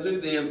 said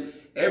unto them,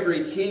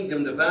 Every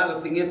kingdom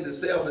divideth against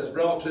itself is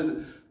brought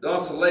to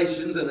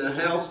desolations, and a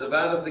house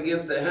divideth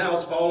against a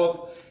house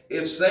falleth.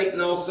 If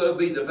Satan also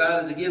be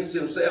divided against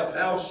himself,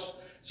 how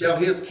shall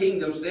his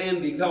kingdom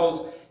stand?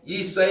 Because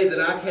ye say that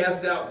I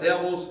cast out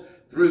devils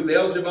through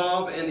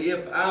Beelzebub, and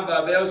if I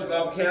by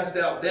Beelzebub cast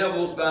out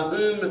devils, by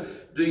whom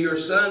do your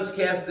sons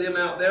cast them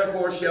out?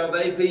 Therefore shall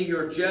they be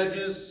your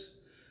judges.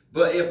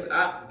 But if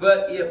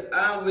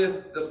I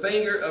with the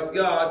finger of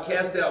God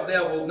cast out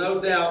devils, no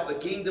doubt the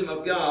kingdom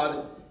of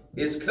God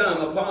is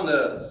come upon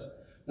us.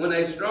 When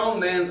a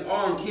strong man's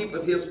arm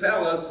keepeth his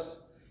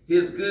palace,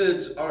 his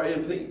goods are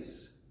in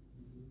peace.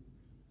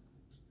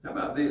 How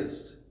about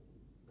this?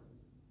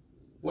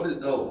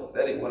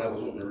 That ain't what I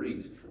was wanting to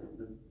read.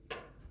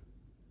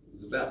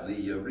 It's about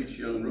the rich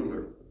young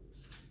ruler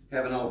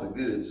having all the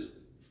goods.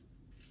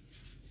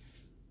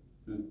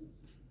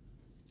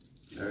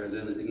 I read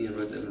it again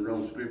right there in the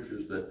wrong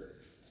scriptures, but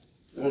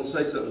I want to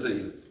say something to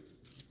you.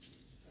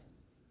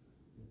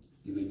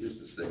 Give me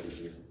just a second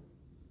here.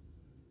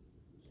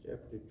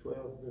 Chapter 12,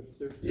 verse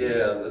 13.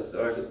 Yeah,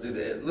 let's do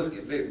that. Let's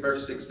get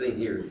verse 16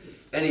 here.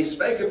 And he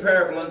spake a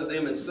parable unto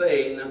them, and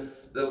saying,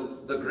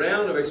 the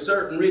ground of a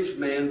certain rich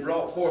man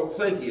brought forth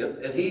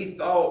plenteousness, and he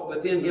thought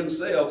within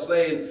himself,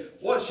 saying,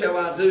 What shall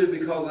I do,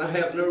 because I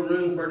have no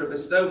room where to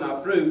bestow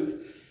my fruit?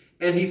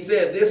 And he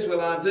said, This will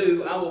I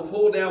do, I will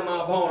pull down my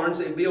barns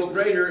and build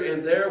greater,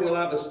 and there will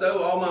I bestow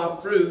all my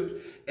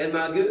fruit and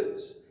my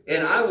goods.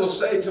 And I will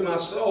say to my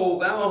soul,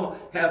 Thou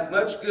hast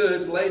much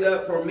goods laid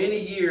up for many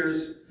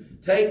years.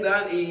 Take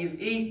thine ease,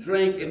 eat,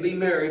 drink, and be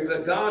merry.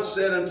 But God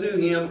said unto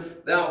him,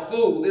 Thou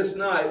fool, this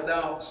night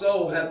thy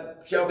soul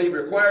shall be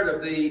required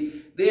of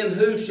thee. Then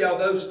whose shall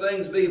those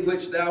things be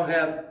which thou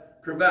hast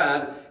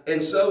provided?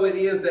 And so it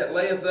is that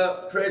layeth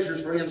up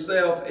treasures for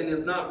himself, and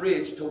is not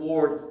rich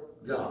toward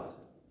God.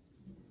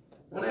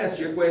 I want to ask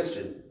you a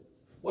question.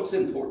 What's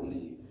important to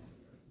you?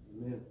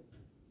 Amen.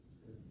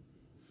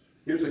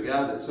 Here's a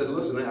guy that said,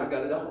 listen, I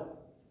got it all.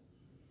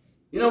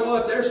 You know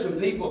what? There's some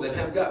people that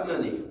have got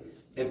money,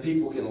 and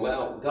God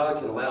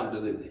can allow them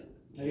to do that.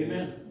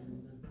 Amen.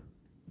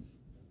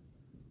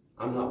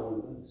 I'm not one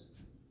of those.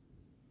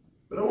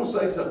 But I want to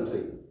say something to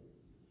you.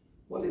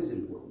 What is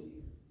important to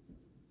you?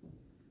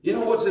 You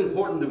know what's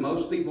important to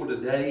most people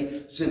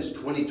today since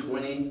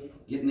 2020,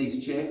 getting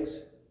these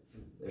checks?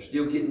 They're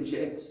still getting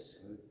checks.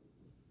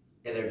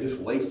 And they're just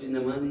wasting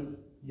the money.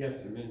 Yes.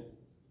 Amen.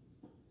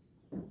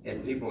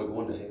 and people are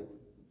going to hell.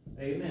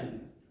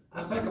 Amen.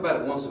 I think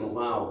about it once in a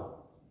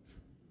while.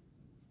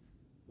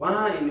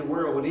 Why in the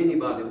world would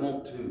anybody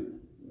want to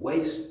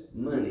waste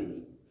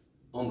money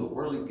on the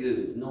worldly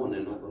goods knowing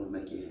they're not going to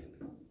make you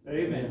happy?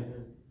 Amen.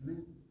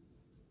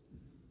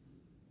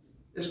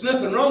 There's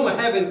nothing wrong with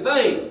having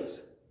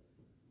things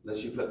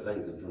unless you put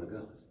things in front of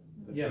God.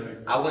 Yes.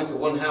 I went to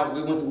one house,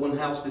 we went to one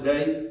house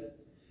today,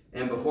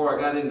 and before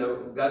I got in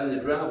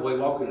the driveway,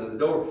 walking to the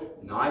door,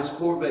 nice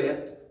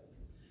Corvette,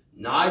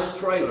 nice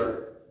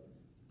trailer,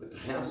 but the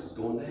house is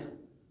going down.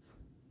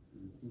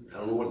 I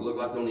don't know what it looked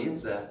like on the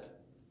inside.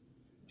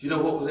 Do you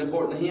know what was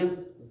important to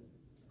him?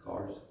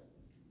 Cars.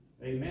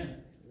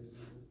 Amen.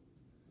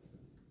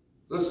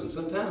 Listen,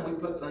 sometimes we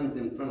put things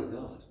in front of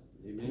God.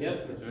 Amen.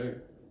 Yes,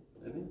 sir.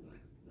 Amen.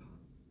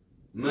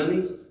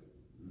 Money,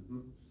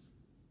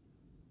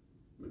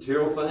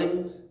 material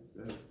things.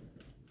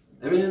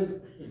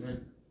 Amen.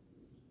 Amen.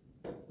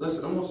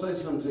 Listen, I'm going to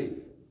say something to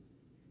you.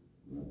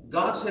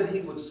 God said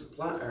He would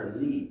supply our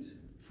needs,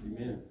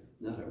 Amen.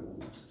 not our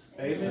wants.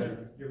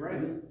 Amen. You're right.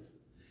 Amen.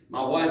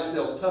 My wife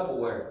sells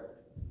Tupperware.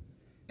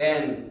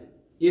 And,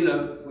 you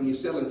know, when you're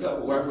selling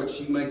Tupperware, which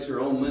she makes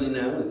her own money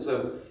now, and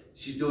so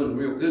she's doing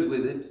real good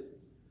with it.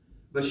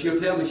 But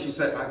she'll tell me, she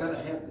said, I got to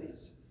have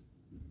this.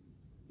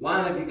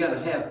 Why have you got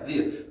to have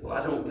this? Well,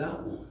 I don't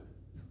got one.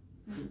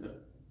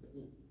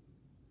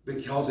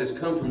 Because it's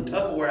come from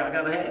Tupperware, I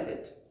got to have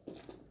it.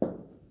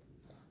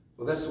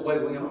 Well, that's the way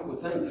we are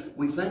with things.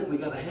 We think we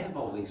got to have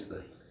all these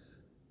things.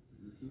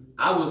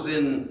 I was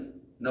in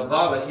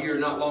Nevada here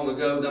not long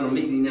ago, done a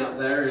meeting out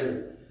there,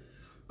 and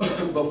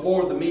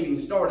before the meeting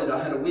started,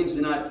 I had a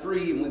Wednesday night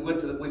free, and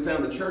we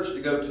found a church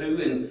to go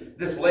to, and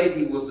this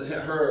lady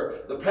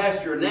the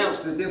pastor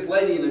announced that this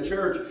lady in the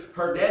church,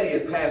 her daddy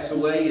had passed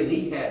away, and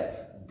he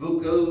had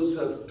bucos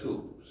of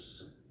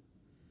tools.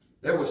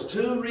 There was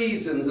 2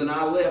 reasons that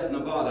I left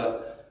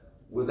Nevada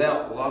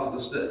without a lot of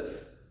the stuff.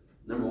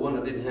 Number 1,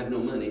 I didn't have no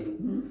money.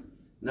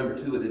 Number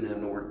 2, I didn't have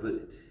nowhere to put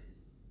it.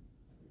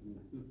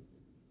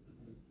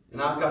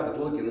 And I got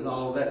to looking at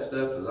all of that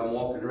stuff as I'm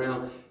walking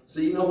around.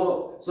 See, you know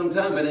what?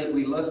 Sometimes it ain't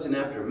we lusting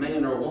after a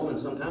man or a woman.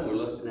 Sometimes we're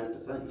lusting after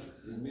things.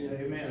 Amen.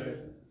 Amen.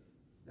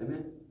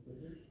 Amen.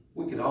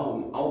 We could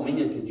all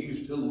men could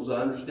use tools.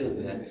 I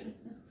understand that.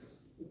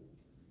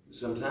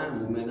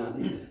 Sometimes we may not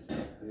need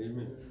that.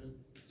 Amen.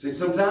 See,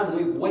 sometimes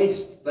we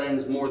waste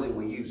things more than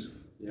we use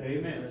them.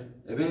 Amen.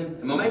 Amen.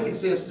 Am I making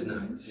sense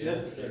tonight?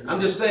 Yes, sir. I'm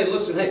just saying,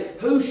 listen, hey,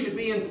 who should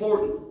be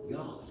important?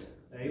 God.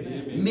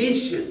 Amen.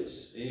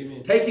 Missions.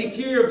 Amen. Taking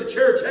care of the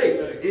church.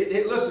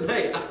 Hey, listen,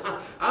 hey,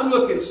 I'm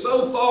looking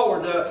so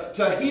forward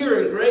to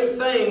hearing great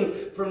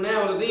things from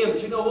now to then.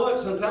 But you know what?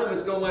 Sometimes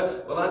it's going,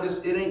 well,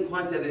 it ain't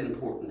quite that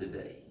important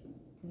today.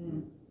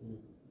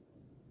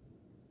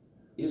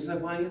 You say,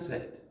 why is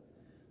that?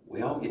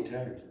 We all get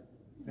tired.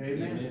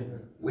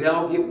 Amen. We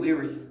all get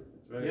weary.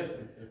 Yes,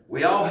 sir.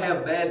 We all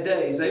have bad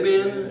days.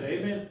 Amen.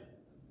 Amen.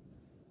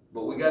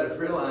 But we got to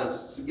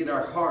realize to get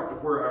our heart to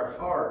where our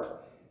heart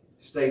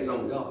stays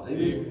on God.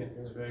 Amen.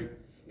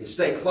 And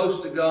stay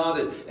close to God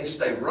and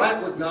stay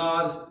right with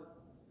God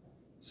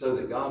so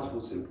that God's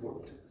what's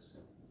important to us.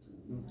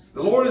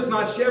 The Lord is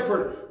my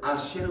shepherd, I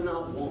shall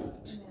not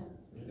want.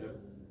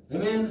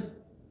 Amen.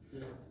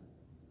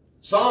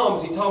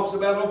 Psalms he talks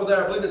about over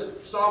there, I believe it's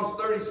Psalms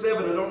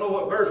 37. I don't know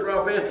what verse we're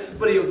off in,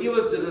 but he'll give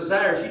us the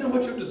desires. You know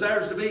what your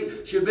desires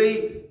should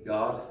be?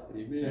 God.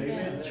 Amen.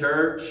 Amen.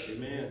 Church.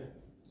 Amen.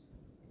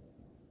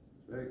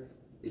 Right.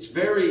 It's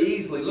very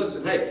easily,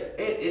 listen,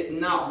 hey,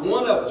 not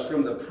one of us,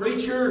 from the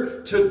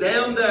preacher to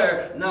down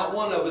there, not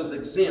one of us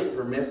exempt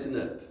from messing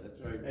up. That's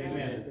right.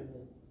 Amen.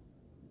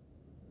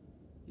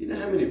 You know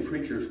how many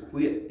preachers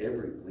quit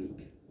every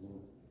week?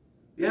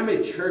 You know how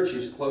many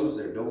churches close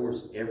their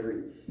doors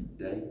every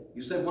day?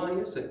 You say, why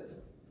is it?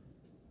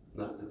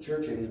 Not the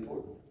church ain't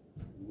important.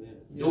 Amen.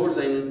 Doors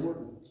ain't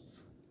important.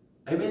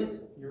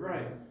 Amen? You're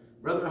right.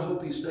 Brother, I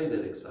hope you stay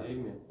that excited.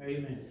 Amen.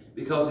 Amen.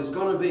 Because it's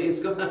not going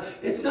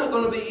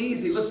to be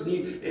easy.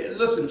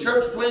 Listen,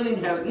 church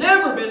planting has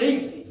never been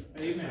easy.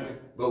 Amen.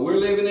 But we're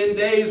living in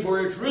days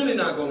where it's really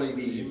not going to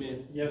be easy.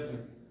 Amen. Yes, sir.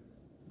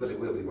 But it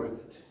will be worth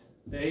it.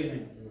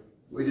 Amen.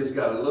 We just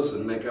got to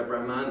listen, make up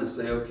our mind and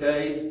say,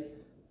 okay,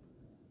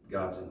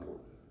 God's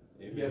important.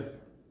 Amen. Yes, sir.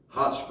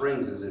 Hot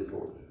Springs is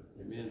important.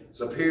 Amen.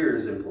 Superior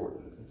is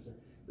important.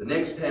 The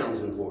next town's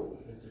important.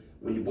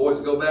 When you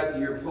boys go back to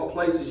your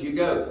places you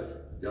go,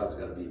 God's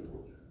got to be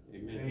important.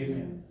 Amen.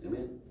 Amen.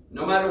 Amen.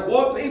 No matter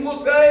what people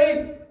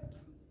say,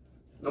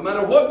 no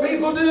matter what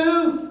people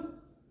do,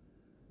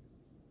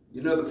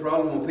 you know the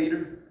problem with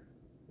Peter?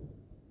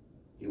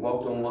 He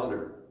walked on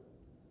water.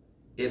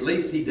 At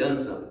least he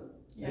done something.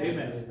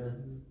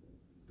 Amen.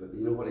 But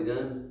you know what he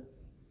done?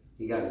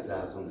 He got his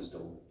eyes on the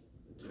storm.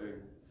 That's right.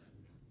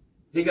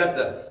 He got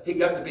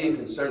to being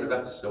concerned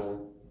about the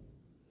storm.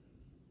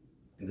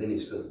 And then he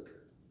sunk.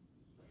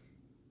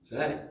 So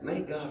hey,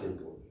 make God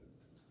important.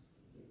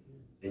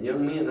 And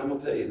young men, I'm going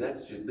to tell you, that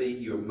should be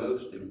your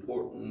most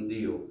important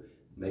deal,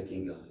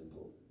 making God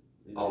important.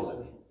 All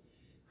of it.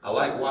 I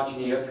like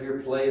watching you up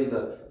here playing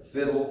the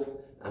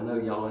fiddle. I know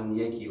y'all in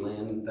Yankee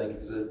land think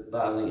it's a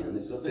violin,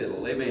 it's a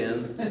fiddle,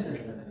 amen.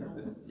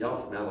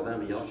 Y'all from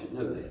Alabama, y'all should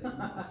know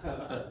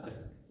that.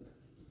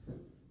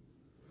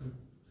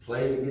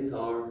 Playing the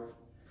guitar,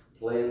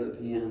 playing the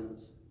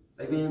pianos,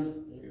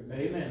 amen.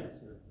 Amen.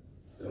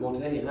 I'm gonna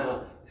tell you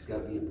how it's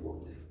gotta be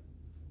important to you.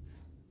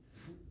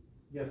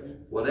 Yes, sir.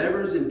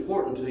 Whatever's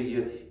important to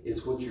you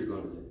is what you're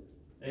gonna do.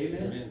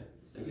 Amen.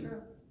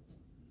 Amen.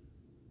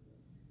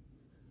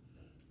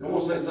 I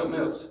want to say something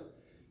else.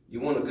 You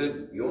want a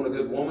good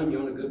woman, you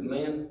want a good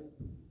man,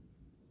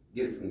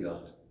 get it from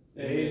God.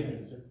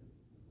 Amen, sir.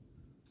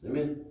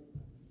 Amen.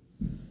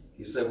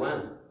 You say,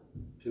 why?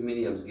 Too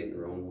many of them's getting the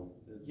wrong one.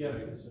 Yes,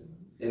 sir.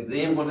 And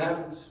then what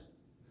happens?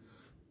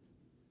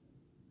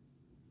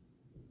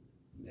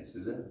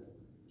 Messes up.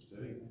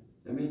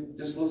 Amen.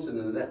 Just listen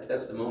to that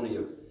testimony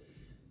of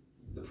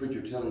the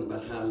preacher telling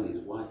about how he and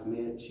his wife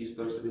met. She's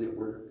supposed to have been at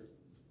work.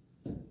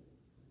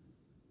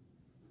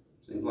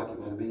 Seems like it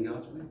might have been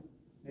God's will.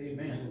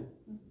 Amen.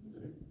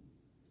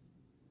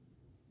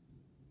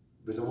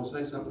 But I want to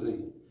say something to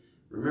you.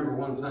 Remember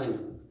one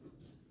thing,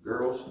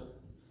 girls.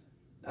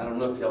 I don't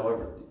know if y'all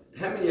ever,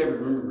 how many ever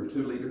remember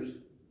 2 liters?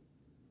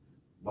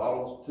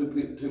 Bottles, 2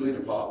 liter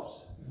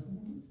pops.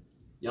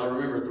 Y'all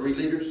remember 3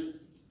 liters?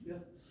 Yeah.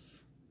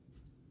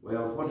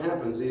 Well, what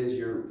happens is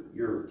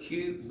your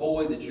cute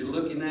boy that you're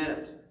looking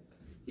at,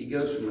 he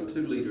goes from a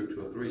 2 liter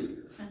to a 3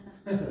 liter.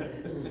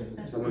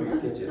 Some of you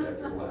catch it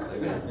after a while.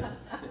 Amen.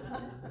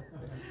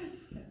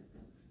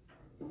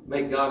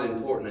 Make God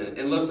important.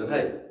 And listen,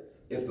 hey,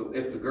 if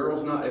the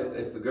girl's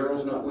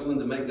not willing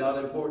to make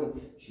God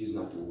important, she's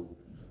not the one.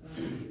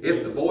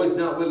 If the boy's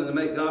not willing to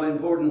make God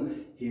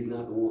important, he's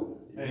not the one.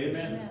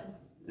 Amen.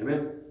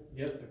 Amen.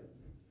 Yes, sir.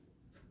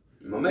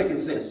 Am I making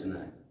sense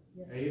tonight?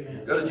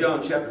 Amen. Go to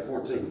John chapter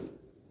 14.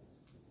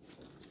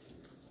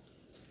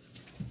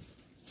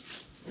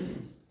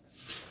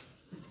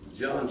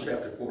 John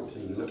chapter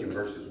 14, look in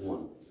verses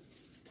 1.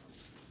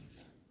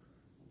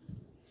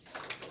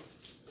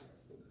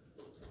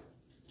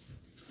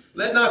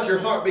 Let not your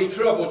heart be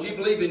troubled. You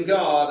believe in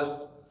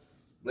God,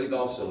 believe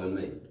also in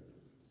me.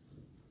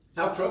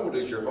 How troubled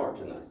is your heart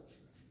tonight?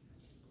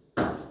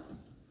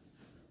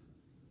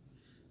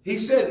 He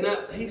said,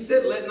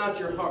 let not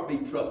your heart be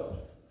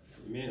troubled.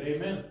 Amen.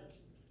 Amen.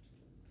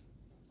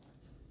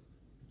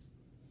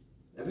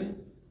 Amen.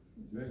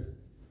 Amen.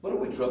 What are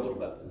we troubled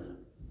about tonight?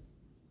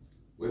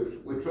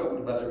 We're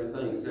troubled about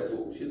everything except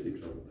what we should be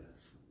troubled about.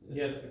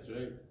 Yes, That's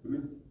right.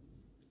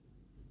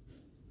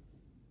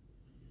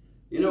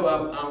 You know,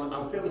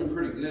 I'm feeling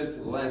pretty good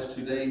for the last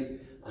 2 days.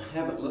 I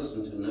haven't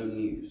listened to no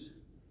news.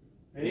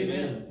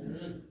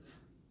 Amen.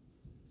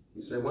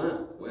 You say, why?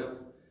 Well,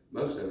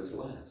 most of it's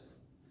lies.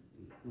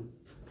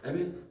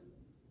 Amen.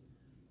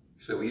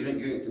 You say, well, you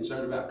ain't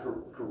concerned about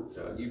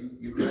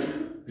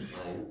Ukraine?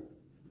 I am.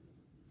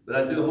 But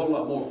I do a whole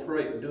lot more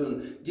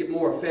get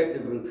more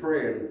effective in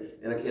prayer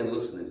than I can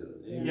listening to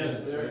it.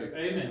 Yes, sir.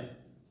 Amen.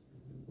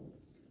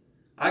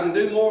 I can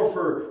do more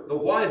for the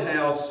White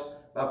House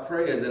by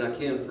praying than I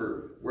can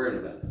for worrying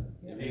about it.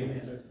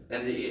 Amen, sir.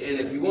 And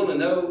if you want to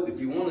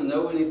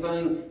know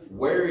anything,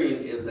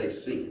 worrying is a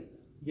sin.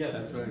 Yes,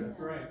 That's right. That's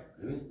right.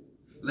 Amen.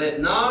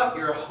 Let not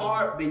your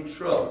heart be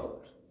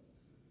troubled.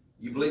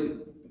 You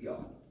believe in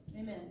God.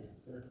 Amen.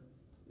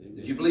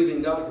 Did you believe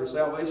in God for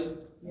salvation?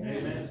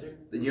 Amen, sir.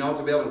 Then you ought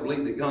to be able to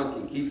believe that God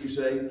can keep you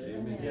saved.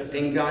 Amen. Yes, sir.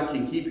 And God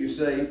can keep you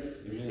safe.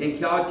 Amen. And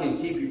God can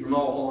keep you from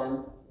all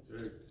harm.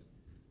 That's right.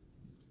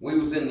 We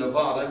was in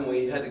Nevada and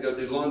we had to go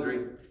do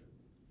laundry.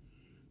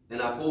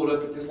 And I pulled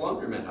up at this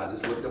laundromat. I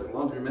just looked up a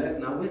laundromat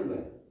and I went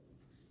there.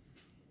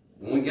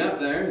 When we got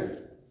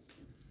there,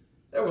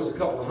 there was a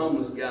couple of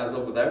homeless guys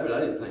over there, but I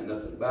didn't think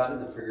nothing about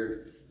it. I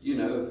figured, you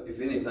know, if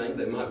anything,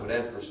 they might would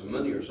ask for some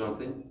money or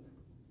something.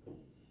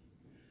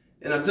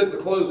 And I took the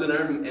clothes in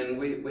there, and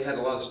we had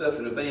a lot of stuff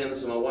in the van,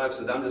 so my wife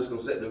said, I'm just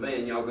going to sit in the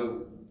van, y'all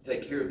go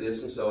take care of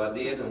this. And so I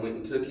did. I went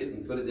and took it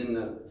and put it in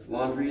the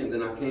laundry, and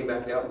then I came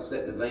back out and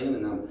sat in the van,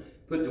 and I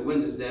put the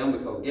windows down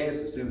because gas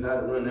is too high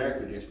to run the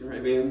air conditioner.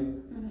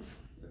 Amen.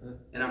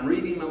 And I'm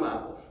reading my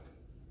Bible,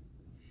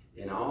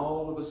 and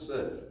all of a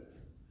sudden,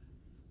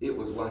 it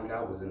was like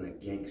I was in a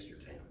gangster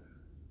town.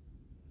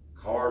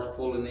 Cars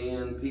pulling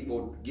in,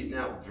 people getting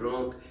out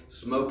drunk,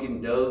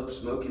 smoking dope,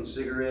 smoking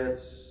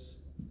cigarettes.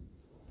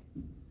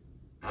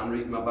 I'm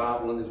reading my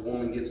Bible, and this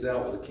woman gets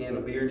out with a can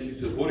of beer, and she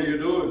says, what are you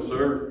doing,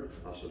 sir?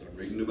 I said, I'm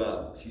reading the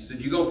Bible. She said,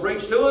 you gonna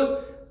preach to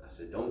us? I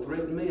said, don't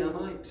threaten me, I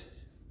might.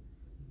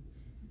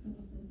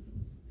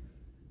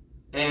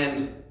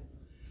 And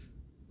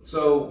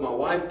so my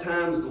wife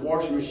times the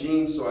washing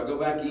machine, so I go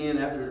back in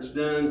after it's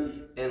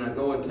done, and I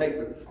go and take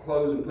the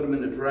clothes and put them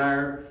in the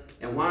dryer.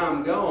 And while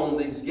I'm gone,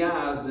 these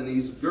guys and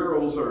these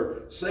girls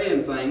are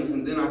saying things,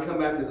 and then I come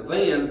back to the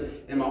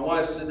van, and my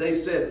wife said, they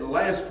said the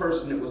last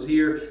person that was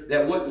here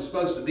that wasn't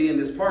supposed to be in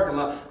this parking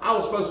lot, I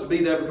was supposed to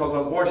be there because I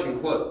was washing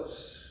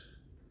clothes.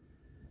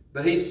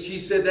 But she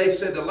said, they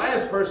said the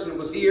last person that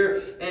was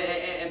here,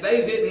 and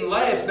they didn't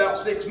last about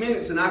 6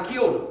 minutes, and I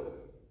killed them.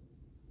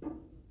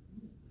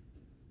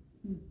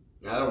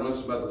 I don't know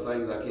some other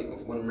things. I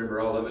can't remember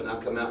all of it. And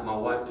I come out, my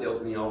wife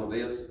tells me all of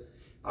this.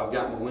 I've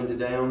got my window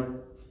down.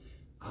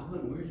 I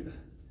wasn't worried about it.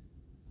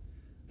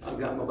 I've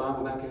got my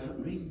Bible back out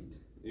and reading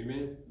it.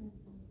 Amen.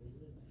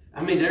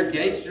 I mean, there are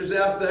gangsters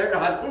out there.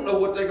 I don't know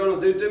what they're going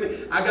to do to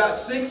me. I got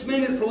 6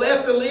 minutes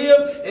left to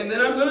live, and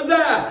then I'm going to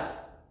die.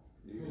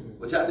 Amen.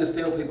 Which I just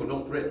tell people,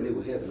 don't threaten me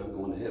with heaven. I'm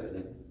going to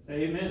heaven.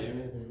 Amen.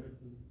 Amen.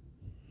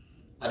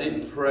 I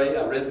didn't pray.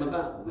 I read my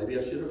Bible. Maybe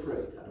I should have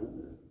prayed. I don't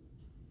know.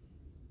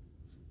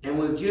 And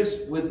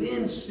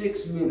within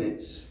 6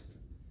 minutes,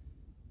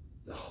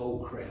 the whole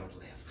crowd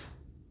left.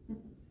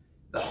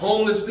 The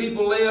homeless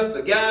people left.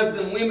 The guys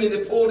and women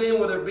that pulled in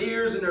with their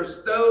beers and their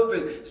stove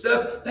and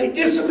stuff, they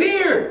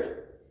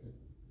disappeared.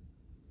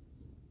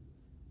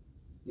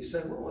 You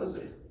say, what was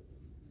it?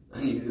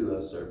 I knew who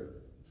I served.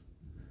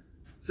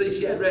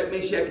 See, Shadrach,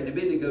 Meshach, and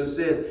Abednego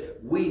said,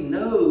 we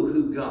know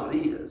who God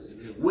is.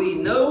 We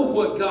know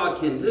what God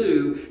can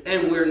do,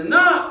 and we're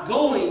not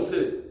going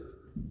to.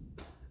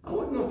 I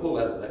wasn't going to pull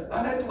out of there.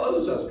 I had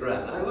clothes I was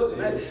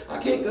drying. I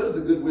can't go to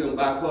the Goodwill and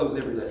buy clothes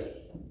every day.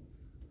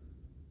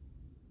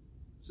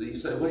 So you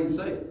say, what do you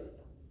say?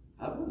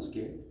 I wasn't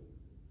scared.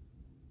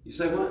 You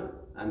say,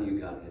 what? I knew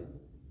God had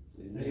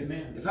me.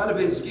 Amen. If I'd have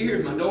been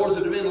scared, my doors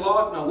would have been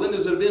locked, my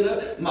windows would have been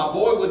up, my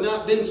boy would not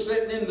have been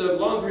sitting in the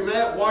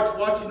laundromat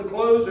watching the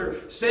clothes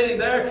or sitting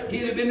there.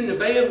 He'd have been in the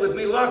van with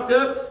me locked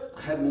up.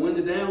 I had my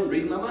window down,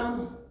 reading my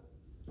Bible.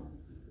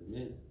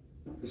 Amen.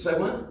 You say,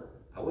 what?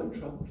 I wasn't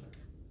troubled.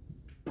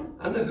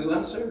 I know who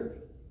I serve.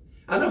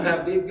 I know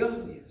how big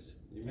God is.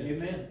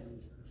 Amen.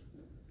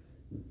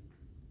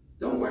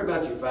 Don't worry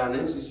about your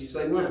finances. You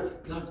say, well,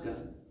 God's got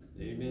it.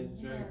 Amen.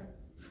 That's right.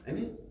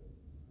 Amen.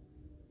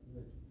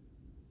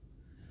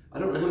 I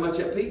don't know how much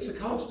that pizza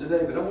cost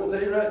today, but I'm going to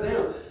tell you right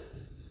now.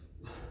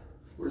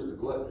 Where's the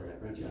glutton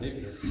at? Right here.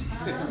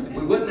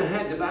 We wouldn't have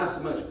had to buy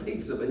so much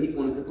pizza, but he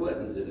wanted the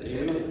glutton today.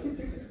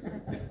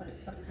 Amen.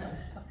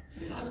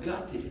 God's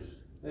got this.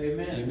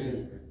 Amen.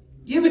 Amen.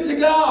 Give it to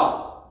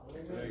God.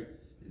 That's right.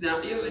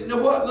 Now, you know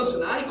what?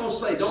 Listen, I ain't going to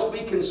say don't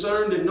be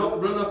concerned and don't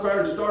run up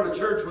there and start a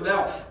church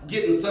without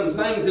getting some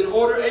things in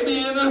order.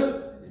 Amen.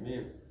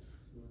 Amen.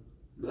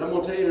 But I'm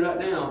going to tell you right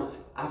now,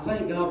 I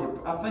think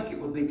it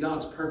would be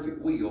God's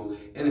perfect will.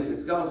 And if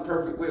it's God's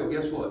perfect will,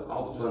 guess what?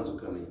 All the funds will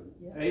come in.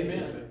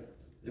 Amen.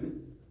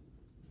 Amen.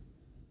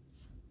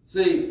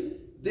 See,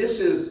 this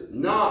is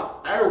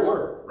not our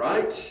work,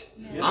 right?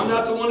 Yeah. I'm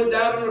not the one that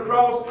died on the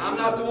cross. I'm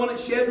not the one that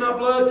shed my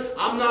blood.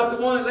 I'm not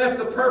the one that left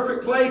the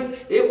perfect place.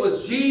 It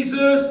was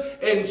Jesus,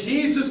 and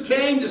Jesus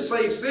came to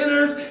save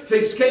sinners.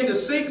 He came to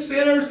seek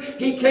sinners.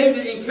 He came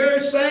to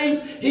encourage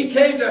saints. He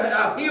came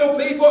to heal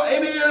people.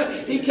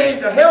 Amen. He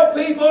came to help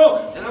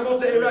people. And I'm going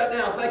to tell you right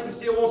now, I think he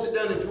still wants it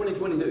done in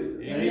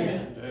 2022.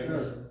 Amen.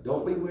 Amen.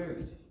 Don't be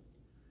worried.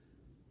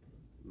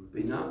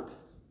 Be not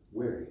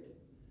worried.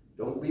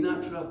 Don't be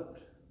not troubled.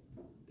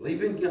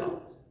 Believe in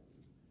God.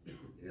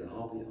 It'll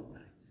all be all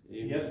right.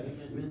 Yes.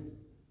 Amen.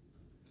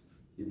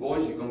 You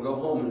boys, you're going to go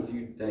home in a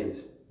few days.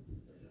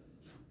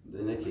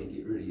 Then they can't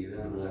get rid of you.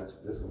 I don't know,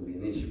 that's going to be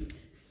an issue.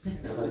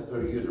 Now they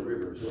throw you in the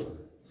river or something.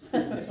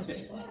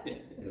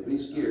 It'll be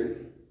scary.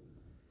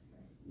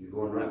 You're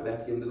going right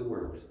back into the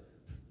world.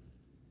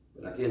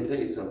 But I can tell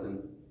you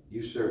something.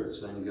 You serve the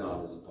same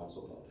God as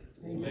Apostle Paul.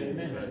 Amen.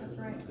 That's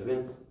right.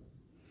 Amen.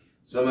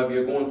 Some of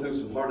you are going through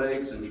some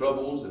heartaches and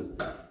troubles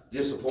and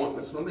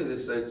disappointments. Let me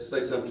just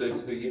say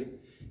something to you.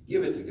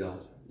 Give it to God.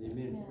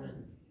 Amen.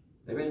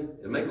 Amen.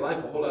 It'll make life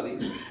a whole lot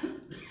easier.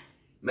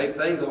 Make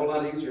things a whole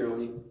lot easier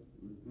on you.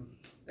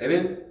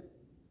 Amen.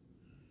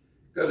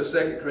 Go to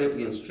 2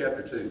 Corinthians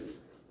chapter 2.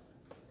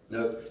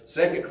 No,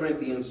 2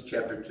 Corinthians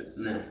chapter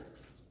 9.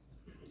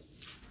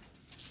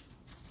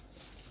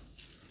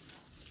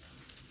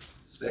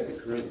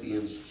 2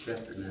 Corinthians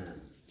chapter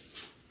 9.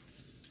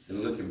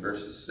 And look in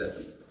verses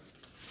 7.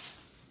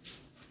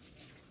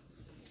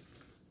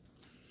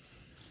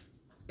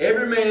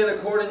 Every man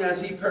according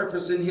as he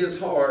purpose in his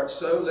heart,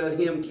 so let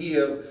him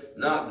give,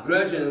 not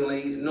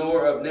grudgingly,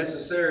 nor of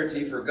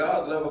necessity, for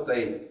God loveth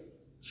a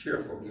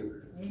cheerful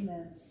giver.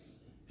 Amen.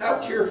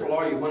 How cheerful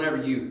are you whenever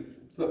you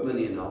put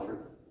money in the offering?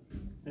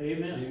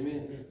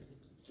 Amen.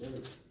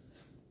 Amen.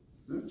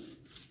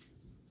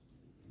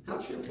 How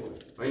cheerful are you?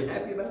 Are you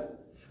happy about it?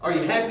 Are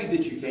you happy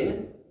that you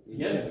can?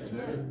 Yes.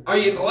 Are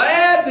you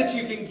glad that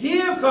you can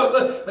give?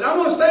 But I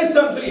want to say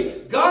something to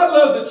you. God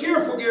loves a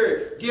cheerful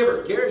giver.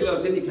 Gary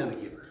loves any kind of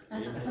giver.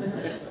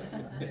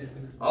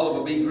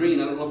 Oliver B. Green,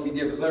 I don't know if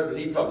he ever heard, but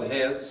he probably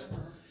has.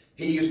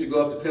 He used to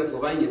go up to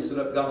Pennsylvania and set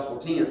up gospel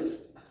tents.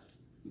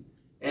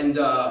 And,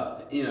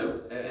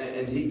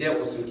 and he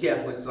dealt with some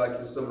Catholics,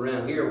 like some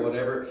around here or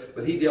whatever,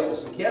 but he dealt with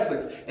some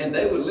Catholics, and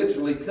they would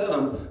literally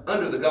come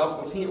under the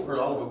gospel tent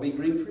where Oliver B.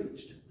 Green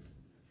preached.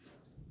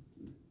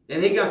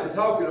 And he got to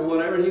talking or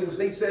whatever,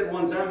 and he said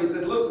one time, he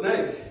said, listen,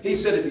 hey, he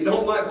said, if you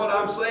don't like what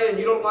I'm saying,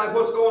 you don't like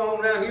what's going on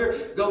around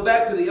here, go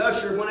back to the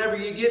usher whenever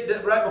you get,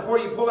 right before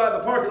you pull out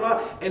of the parking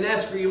lot, and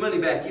ask for your money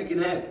back. You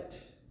can have it.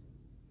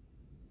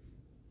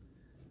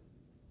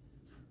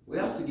 We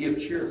ought to give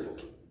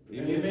cheerfully.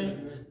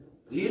 Amen.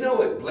 Do you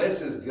know it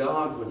blesses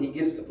God when He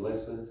gets to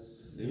bless us?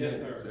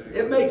 Yes, sir.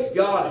 It makes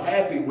God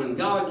happy when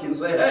God can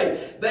say,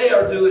 hey, they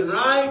are doing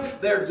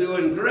right, they're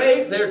doing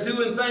great, they're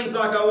doing things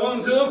like I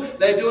want them to,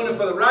 they're doing it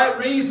for the right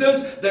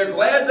reasons, they're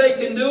glad they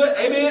can do it,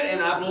 amen,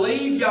 and I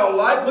believe y'all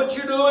like what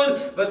you're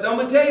doing, but I'm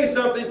going to tell you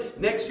something,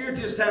 next year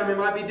this time it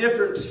might be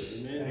different.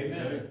 Amen.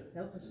 Amen.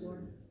 Help us,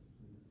 Lord.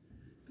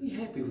 Be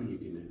happy when you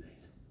can do that.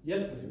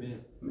 Yes, sir.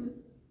 Amen.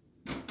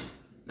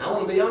 Now, I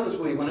want to be honest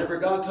with you. Whenever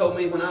God told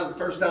me, the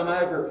first time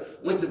I ever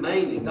went to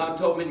Maine, and God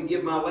told me to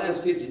give my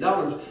last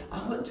 $50,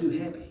 I wasn't too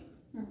happy.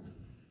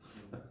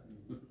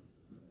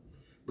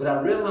 But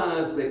I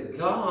realized that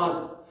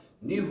God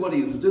knew what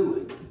He was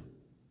doing,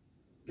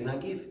 and I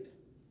give it.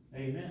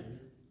 Amen.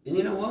 And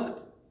you know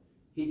what?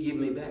 He give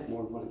me back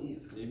more than what I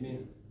give.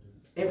 Amen.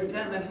 Every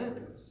time that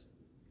happens.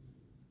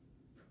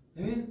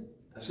 Amen?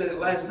 I said it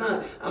last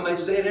night. I may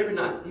say it every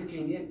night. You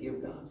can't yet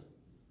give God.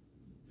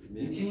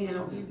 Amen. You can't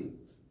outgive Him.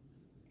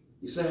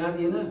 You say, how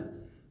do you know?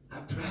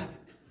 I've tried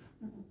it.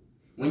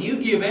 When you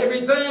give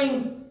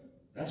everything,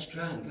 that's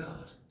trying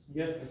God.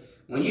 Yes, sir.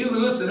 When you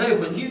listen, hey,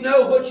 when you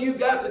know what you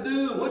got to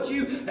do,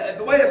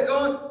 the way it's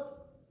going.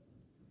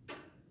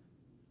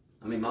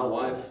 I mean, my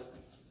wife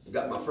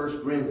got my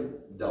first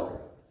granddaughter.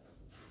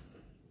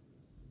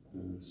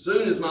 As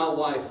soon as my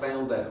wife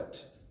found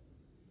out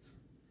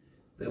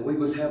that we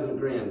was having a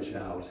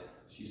grandchild,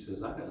 she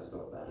says, I got to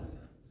start buying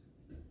guns.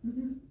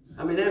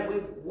 I mean,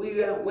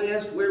 we out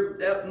west, we're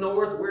up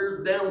north,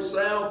 we're down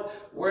south,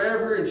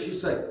 wherever, and she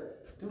said,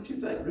 don't you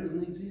think Ruth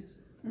needs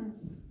this?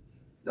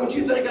 Don't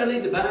you think I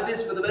need to buy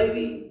this for the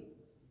baby?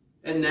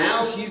 And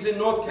now she's in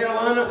North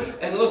Carolina,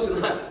 and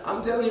listen,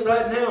 I'm telling you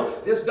right now,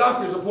 this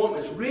doctor's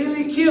appointment's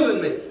really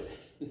killing me.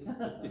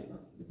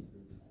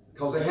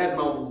 Because they had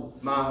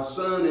my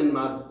son and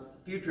my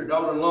future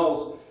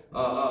daughter-in-law's,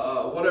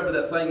 whatever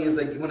that thing is,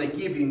 when they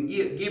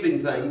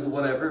giving things or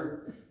whatever,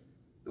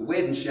 the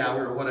wedding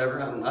shower or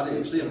whatever. I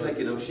didn't see them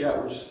taking no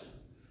showers.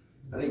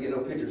 I didn't get no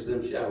pictures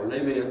of them showering.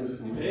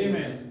 Amen.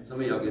 Amen.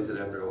 Some of y'all get that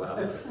after a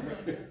while.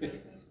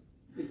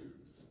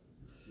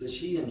 But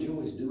she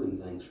enjoys doing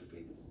things for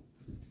people.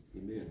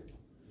 Amen.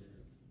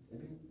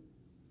 Amen.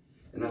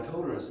 And I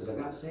told her, I said,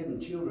 I got 7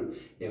 children.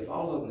 If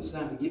all of them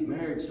decide to get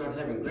married and start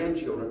having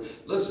grandchildren,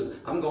 listen,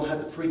 I'm going to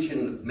have to preach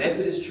in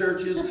Methodist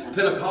churches,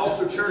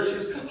 Pentecostal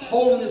churches,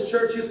 holiness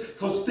churches,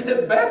 because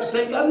Baptists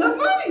ain't got enough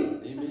money.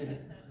 Amen.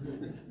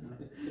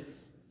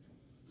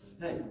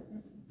 Hey,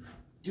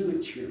 do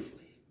it cheerfully.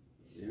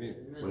 Amen.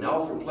 When the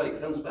offering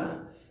plate comes by,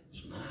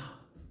 smile.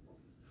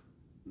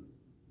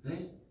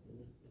 Hey?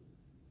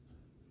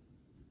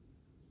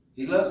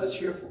 He loves a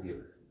cheerful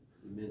giver.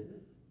 Amen.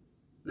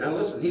 Now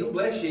listen, He'll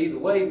bless you either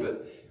way,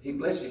 but He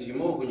blesses you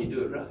more when you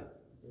do it right.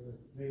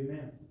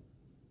 Amen.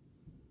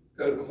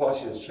 Go to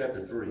Colossians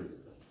chapter 3.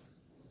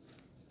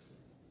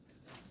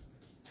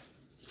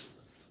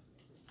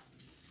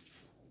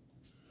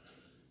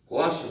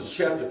 Colossians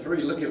chapter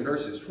 3, look at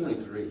verses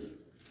 23.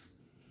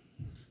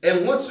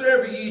 And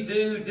whatsoever ye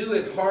do, do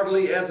it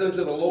heartily as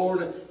unto the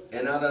Lord,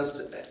 and not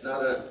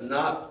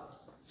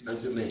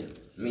unto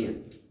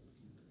men.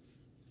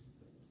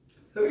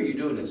 Who are you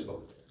doing this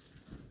for?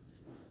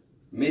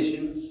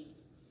 Missions?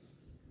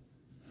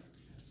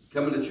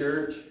 Coming to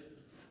church?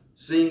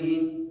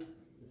 Singing?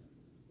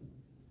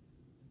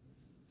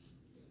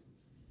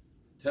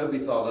 Toby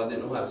thought I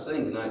didn't know how to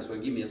sing tonight, so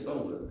he gave me a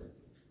song to it.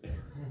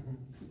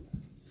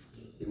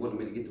 He wanted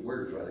me to get the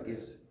words right, I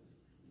guess.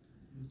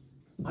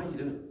 Why are you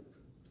doing it?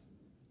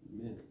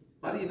 Amen.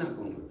 Why do you not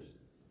go to lose?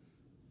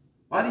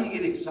 Why do you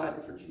get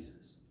excited for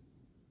Jesus?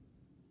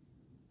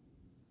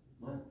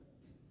 Why?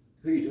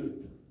 Who are you doing it?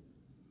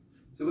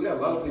 So we got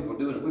a lot of people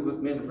doing it.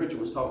 Me and the preacher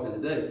was talking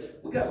today.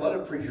 We got a lot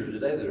of preachers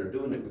today that are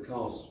doing it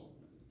because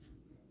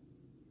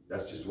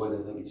that's just the way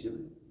they think it should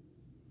be.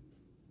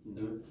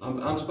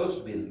 I'm supposed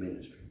to be in the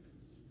ministry.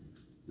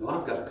 No,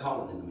 I've got a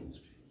calling in the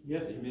ministry.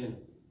 Yes, Amen.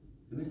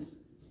 Amen.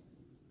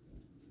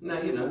 Now,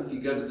 you know, if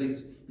you go to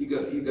these, you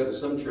go to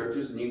some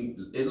churches and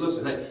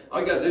listen, hey, all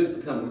you got to do is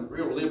become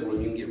real liberal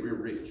and you can get real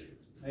rich.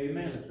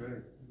 Amen. That's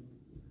right.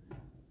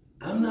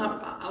 I'm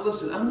not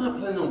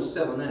planning on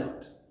selling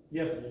out.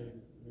 Yes, sir.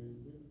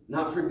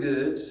 Not for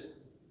goods.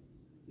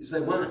 You say,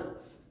 why?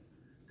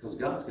 Because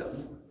God's got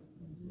more.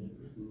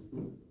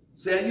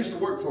 See, I used to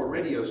work for a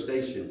radio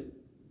station,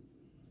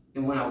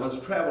 and when I was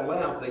traveled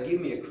out, they gave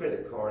me a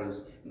credit card,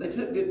 and they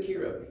took good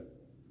care of me.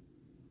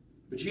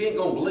 But you ain't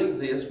going to believe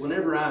this.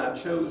 Whenever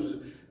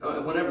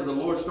the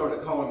Lord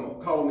started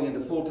calling me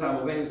into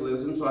full-time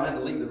evangelism, so I had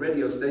to leave the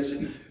radio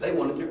station, they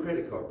wanted their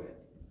credit card back.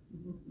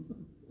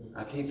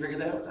 I can't figure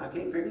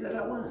that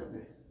out. Why?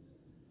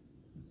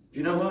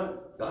 You know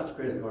what? God's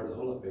credit card is a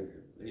whole lot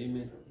bigger.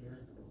 Amen.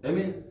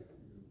 Amen.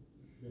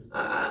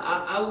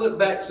 I look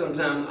back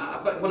sometimes.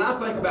 When I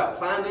think about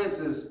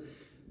finances,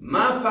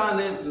 my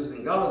finances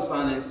and God's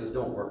finances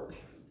don't work.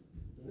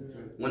 That's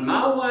right. When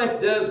my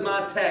wife does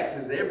my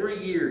taxes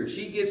every year, and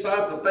she gets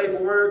out the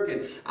paperwork,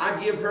 and I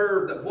give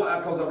her,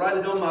 because I write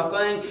it on my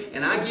thing,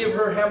 and I give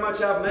her how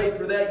much I've made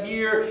for that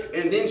year,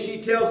 and then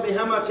she tells me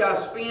how much I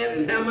spent,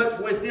 and how much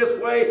went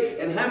this way,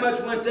 and how much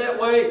went that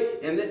way,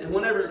 and then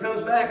whenever it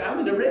comes back, I'm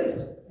in the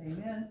red.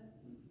 Amen.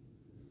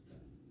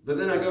 But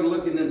then I go to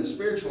looking in the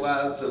spiritual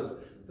eyes of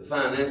the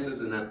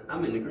finances, and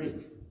I'm in the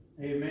green.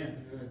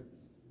 Amen.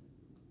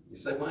 You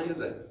say, why is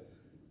that?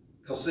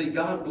 Because see,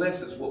 God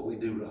blesses what we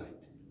do right.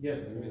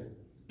 Yes. Amen.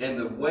 And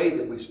the way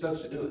that we're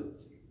supposed to do it.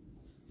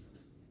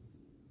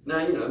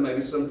 Now, you know,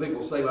 maybe some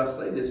people say, well, I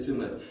say this too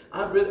much.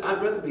 I'd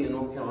rather be in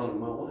North Carolina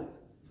with my wife.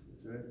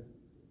 That's right.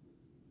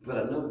 But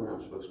I know where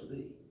I'm supposed to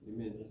be.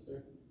 Amen. Yes,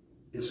 sir.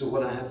 And so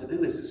what I have to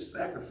do is to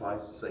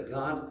sacrifice and say,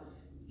 God,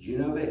 you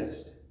know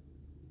best.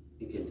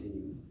 And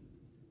continue.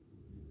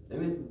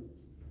 Amen.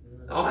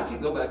 Oh, I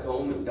could go back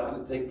home and God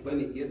would take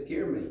plenty of good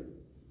care of me.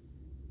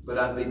 But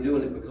I'd be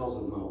doing it because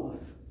of my wife.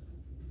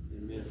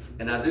 Amen.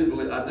 And I do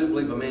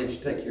believe a man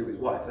should take care of his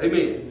wife.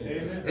 Amen.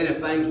 Amen. And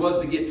if things was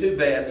to get too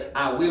bad,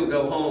 I will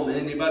go home, and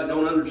anybody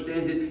don't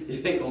understand it,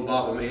 it ain't gonna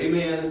bother me.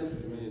 Amen.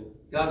 Amen.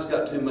 God's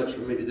got too much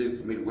for me to do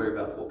for me to worry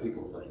about what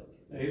people think.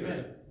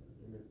 Amen.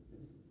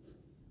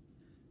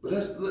 But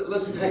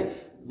listen, hey,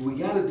 we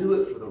got to do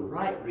it for the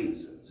right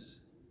reasons.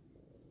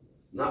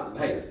 Not,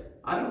 hey,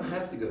 I don't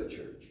have to go to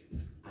church.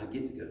 I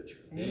get to go to church.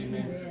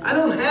 Amen. I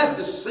don't have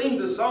to sing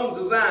the songs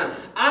of Zion.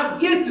 I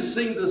get to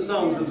sing the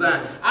songs of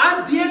Zion.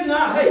 I did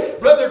not, hey,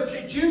 Brother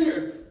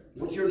Junior,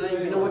 what's your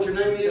name? You know what your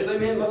name is?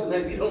 Amen. Listen,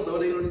 if you don't know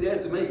it, you don't need to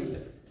ask me.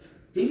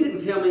 He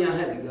didn't tell me I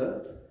had to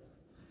go.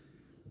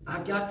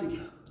 I got to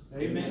go.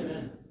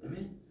 Amen.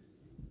 Amen.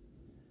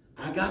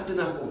 I got to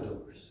knock on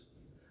doors.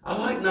 I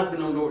like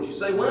knocking on doors. You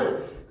say, why?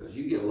 Because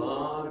you get a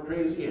lot of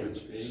crazy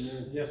answers.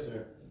 Amen. Yes,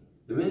 sir.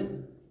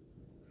 Amen.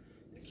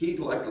 Keith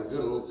liked to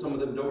go to some of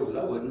them doors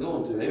that I wasn't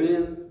going to.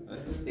 Amen.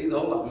 He's a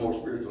whole lot more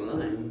spiritual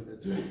than I am.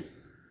 That's right.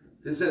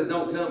 If it says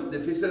don't come,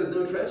 if it says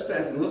no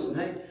trespassing, listen,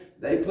 hey,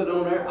 they put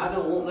on there, I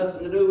don't want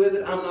nothing to do with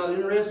it. I'm not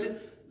interested.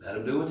 Let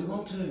them do what they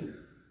want to.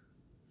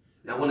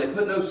 Now, when they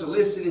put no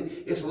soliciting,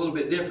 it's a little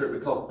bit different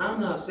because I'm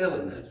not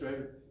selling that. That's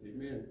right.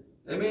 Amen.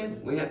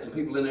 Amen. We had some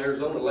people in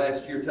Arizona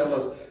last year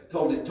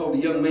told a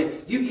young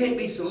man, you can't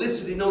be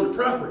soliciting on the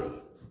property.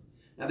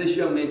 Now this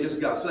young man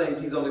just got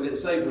saved. He's only been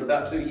saved for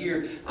about 2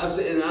 years. I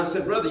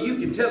said, brother, you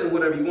can tell him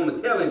whatever you want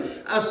to tell him.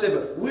 I said,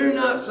 but we're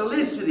not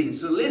soliciting.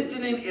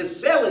 Soliciting is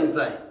selling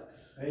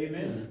things.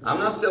 Amen. I'm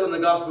not selling the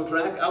gospel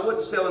tract. I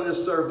wasn't selling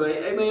this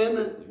survey.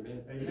 Amen.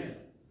 Amen. Amen.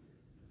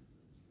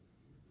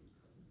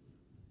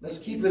 Let's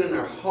keep it in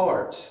our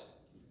heart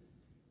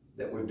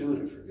that we're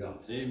doing it for God.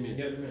 Amen.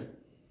 Yes, sir.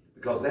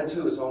 Because that's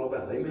who it's all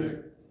about.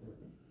 Amen.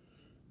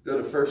 Go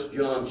to 1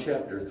 John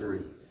chapter 3.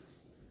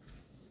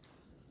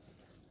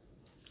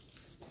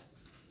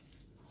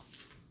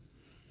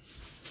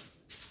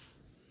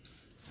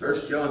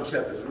 1 John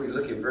chapter 3,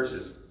 look at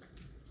verses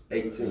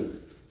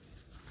 18.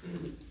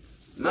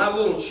 My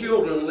little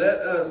children,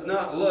 let us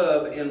not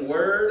love in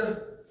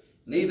word,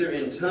 neither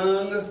in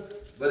tongue,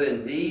 but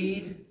in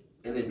deed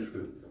and in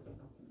truth.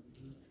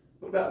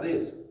 What about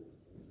this?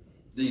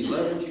 Do you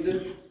love what you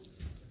do?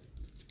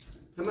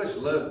 How much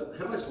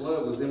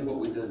love was in what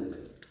we've done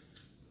today?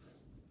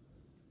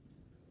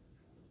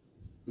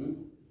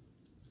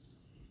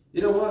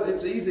 You know what?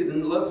 It's easy to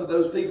love for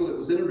those people that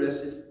was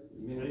interested.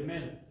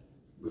 Amen.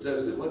 But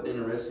those that wasn't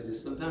interested,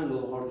 it's sometimes a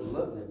little harder to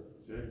love them.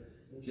 Sure.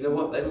 But you know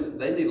what? They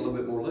need a little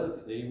bit more love.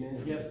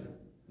 Amen. Yes, sir.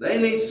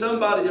 They need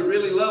somebody to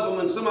really love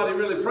them and somebody to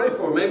really pray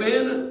for them.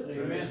 Amen?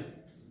 Amen.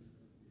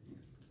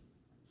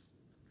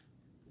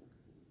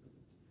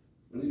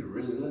 We need to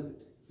really love it.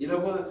 You know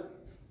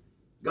what?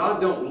 God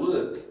don't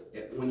look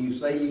at when you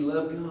say you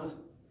love God.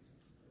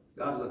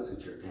 God looks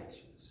at your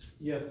actions.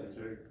 Yes, That's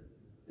sir. right.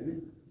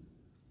 Amen?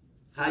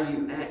 How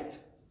you act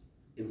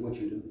in what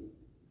you do.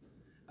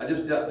 I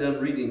just got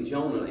done reading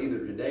Jonah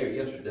either today or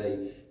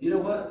yesterday. You know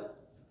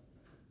what?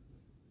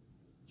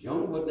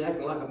 Jonah wasn't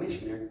acting like a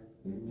missionary.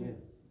 Amen.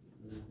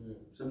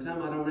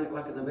 Sometimes I don't act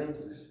like an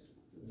evangelist.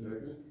 That's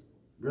right.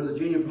 Brother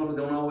Junior probably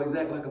don't always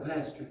act like a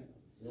pastor.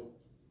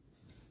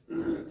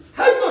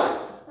 Hey, Mike!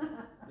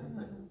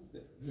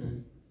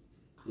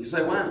 You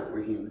say, why?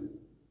 We're human.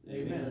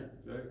 Amen.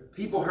 That's right.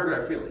 People hurt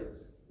our feelings.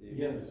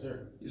 Yes,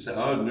 sir. You say,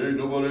 oh, no,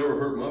 nobody ever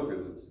hurt my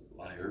feelings.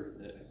 Liar.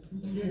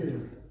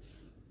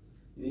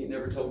 You ain't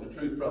never told the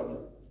truth, probably.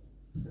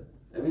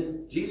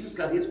 Amen? Jesus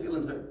got his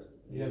feelings hurt.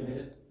 Yes,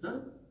 sir. Huh?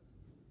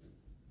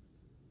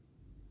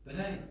 But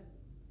hey,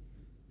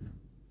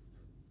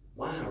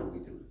 why are we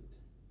doing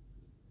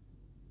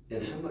it?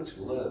 And how much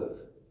love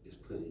is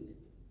put in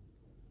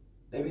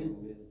it? Amen?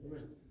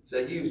 Amen. So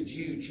I used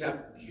Jude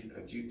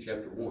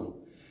chapter 1.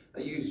 I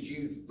used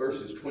Jude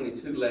verses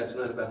 22 last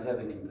night about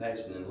having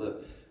compassion and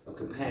love. Of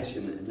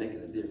compassion and making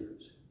a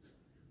difference.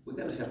 We've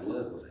got to have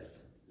love with that.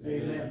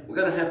 Amen. We've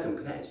got to have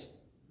compassion.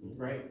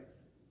 Right.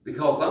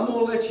 Because I'm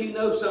going to let you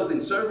know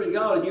something. Serving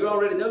God, and you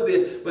already know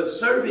this, but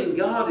serving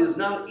God is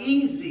not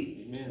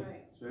easy. Amen.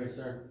 Right. That's right,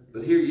 sir.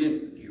 But here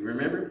you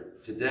remember,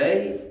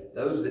 today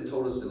those that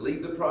told us to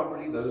leave the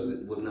property, those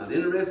that was not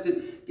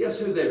interested, guess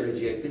who they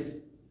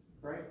rejected?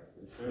 Right.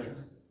 Yes, sir.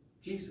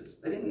 Jesus.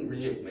 They didn't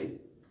reject me.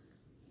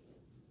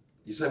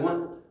 You say,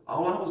 what?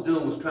 All I was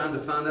doing was trying to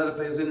find out if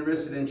they was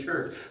interested in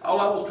church. All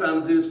I was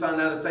trying to do is find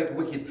out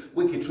if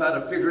we could try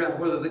to figure out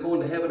whether they're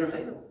going to heaven or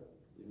hell.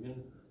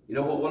 Amen. You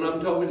know what one of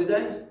them told me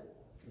today?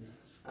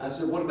 I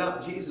said, what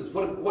about Jesus?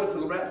 What if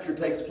the rapture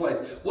takes place?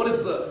 What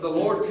if the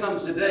Lord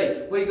comes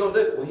today? What are you going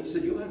to do? Well, he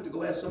said, you'll have to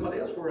go ask somebody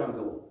else where I'm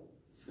going.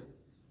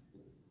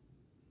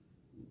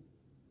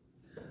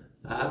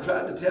 I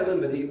tried to tell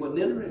him, but he wasn't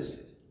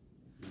interested.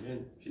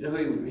 Amen. You know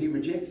who he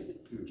rejected?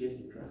 He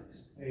rejected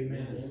Christ.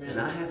 Amen. And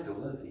I have to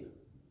love him.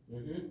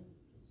 Mm-hmm.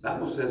 The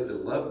Bible says to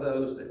love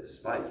those that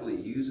despitefully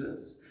use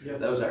us. Yes.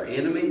 Those are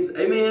enemies.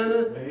 Amen.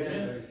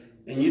 Amen.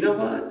 And you know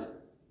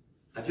what?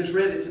 I just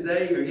read it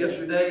today or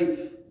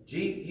yesterday.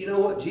 You know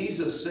what?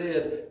 Jesus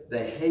said,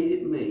 they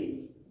hated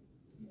me.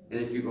 And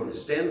if you're going to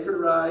stand for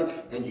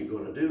right and you're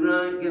going to do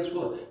right, guess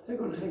what? They're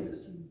going to hate us.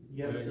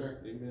 Yes, sir.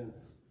 Amen.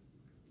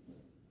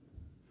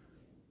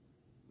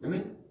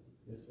 Amen.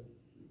 Yes, sir.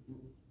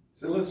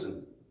 So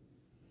listen,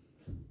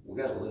 we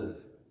got to love.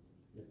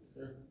 Yes,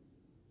 sir.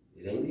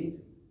 It ain't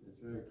easy. That's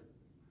right.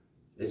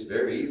 It's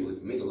very easy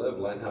for me to love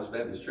Lighthouse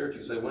Baptist Church.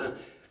 You say, well,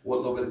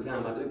 what little bit of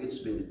time I do get to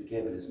spend at the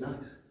cabin is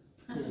nice.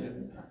 Yeah.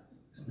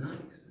 It's nice.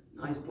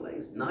 Nice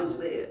place. Nice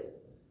bed.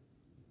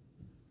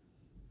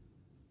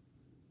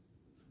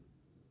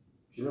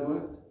 You know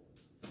what?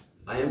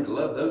 I am to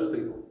love those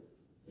people,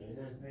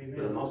 Amen.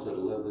 but I'm also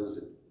to love those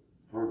that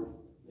harm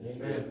me.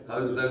 Amen.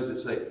 Those that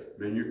say,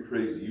 man, you're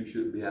crazy. You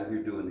shouldn't be out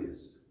here doing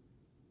this.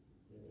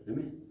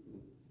 Amen.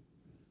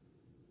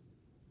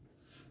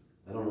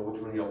 I don't know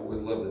which one of y'all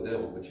always love the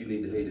devil, but you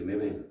need to hate him.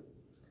 Amen.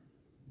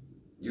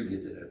 You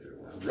get that after a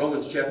while.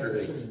 Romans chapter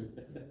 8.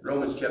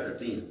 Romans chapter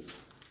 10.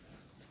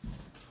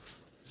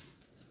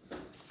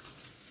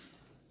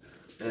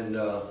 And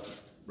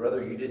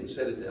brother, you didn't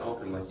sit at the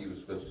altar like you were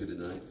supposed to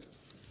tonight.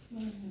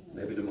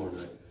 Maybe tomorrow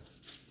night.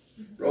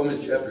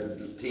 Romans chapter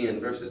 10,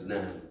 verses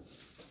 9.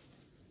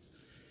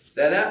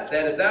 That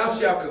if thou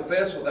shalt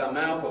confess with thy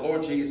mouth the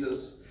Lord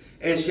Jesus,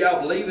 and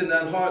shalt believe in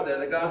thine heart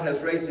that God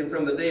has raised him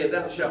from the dead,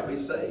 thou shalt be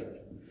saved.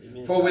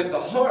 Amen. For with the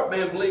heart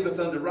man believeth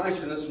unto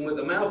righteousness, and with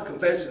the mouth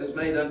confession is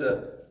made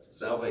unto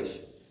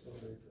salvation.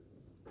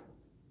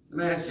 Let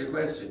me ask you a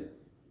question.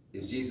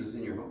 Is Jesus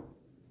in your heart?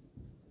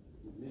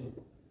 Amen.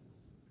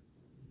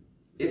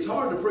 It's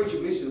hard to preach a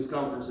missions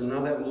conference and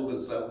not have a little bit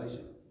of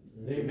salvation.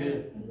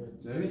 Amen.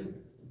 Amen.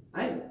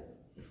 Hey,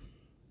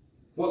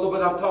 what little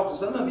bit I've talked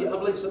to some of you, I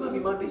believe some of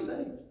you might be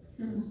saved.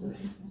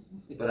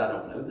 But I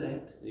don't know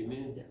that.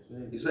 Amen.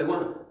 You say,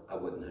 why? I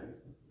wasn't there.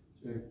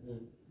 Sure.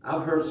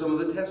 I've heard some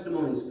of the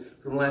testimonies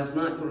from last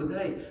night till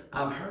today.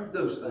 I've heard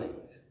those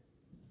things.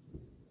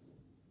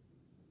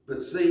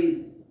 But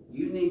see,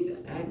 you need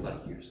to act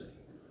like you're saved.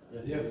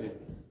 Yes.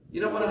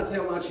 You know what I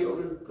tell my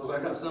children? Because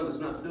I got some that's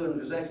not doing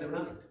exactly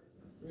right.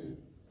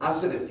 I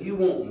said, if you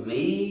want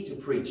me to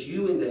preach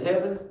you into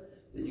heaven,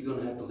 then you're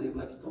going to have to live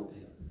like you're going to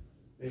heaven.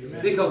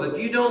 Amen. Because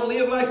if you don't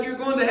live like you're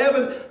going to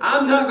heaven,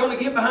 I'm not going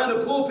to get behind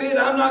a pulpit.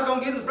 I'm not going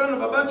to get in front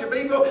of a bunch of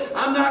people.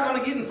 I'm not going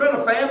to get in front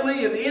of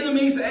family and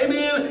enemies,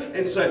 amen,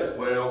 and say,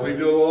 well, we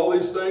know all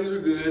these things are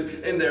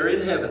good and they're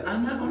in heaven.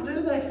 I'm not going to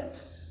do that.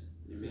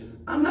 Amen.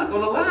 I'm not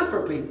going to lie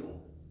for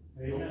people.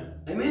 Amen.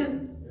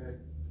 Amen.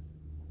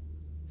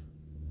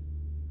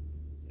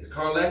 As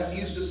Carl Lackey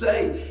used to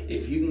say,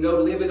 if you can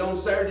go live it on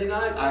Saturday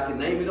night, I can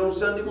name it on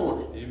Sunday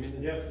morning. Amen.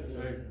 Yes,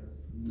 sir.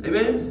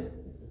 Amen.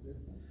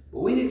 But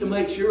we need to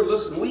make sure,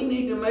 listen, we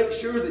need to make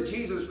sure that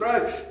Jesus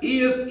Christ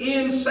is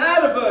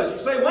inside of us.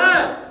 You say,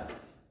 why?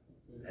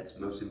 That's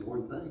the most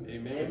important thing.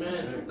 Amen.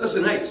 Amen.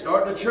 Listen, hey,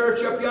 starting a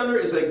church up yonder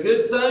is a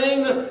good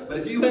thing, but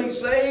if you ain't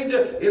saved,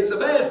 it's a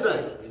bad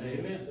thing.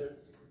 Amen.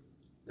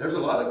 There's a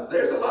lot of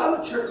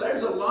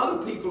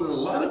people in a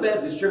lot of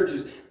Baptist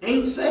churches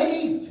ain't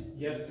saved.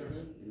 Yes, sir.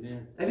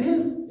 Amen.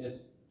 Amen. Yes.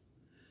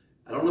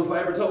 I don't know if I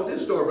ever told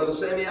this story. Brother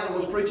Sammy Allen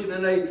was preaching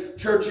in a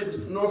church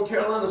in North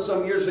Carolina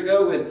some years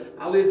ago, and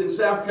I lived in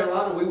South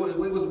Carolina. We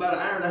was about an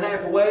hour and a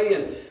half away,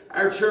 and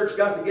our church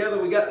got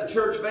together. We got the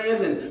church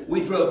van, and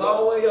we drove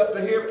all the way up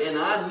to here, and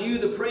I knew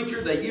the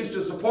preacher. They used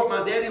to support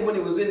my daddy when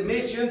he was in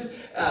missions.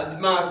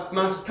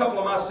 My couple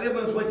of my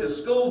siblings went to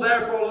school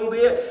there for a little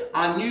bit.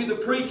 I knew the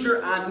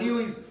preacher. I knew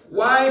his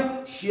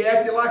wife. She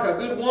acted like a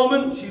good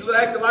woman. She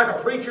acted like a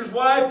preacher's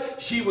wife.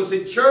 She was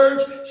in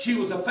church. She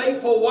was a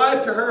faithful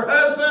wife to her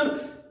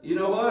husband. You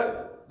know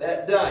what?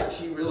 That night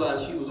she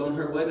realized she was on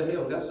her way to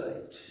hell and got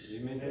saved.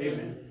 Amen.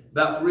 Amen.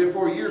 About 3 or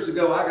 4 years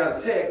ago, I got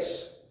a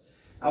text.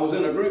 I was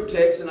in a group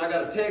text, and I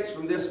got a text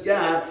from this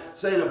guy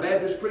saying a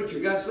Baptist preacher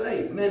got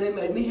saved. Man, it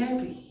made me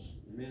happy.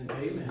 Amen.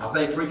 Amen. I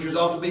think preachers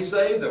ought to be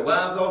saved, their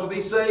wives ought to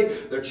be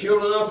saved, their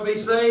children ought to be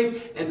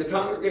saved, and the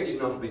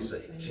congregation ought to be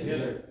saved. Yes,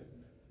 sir.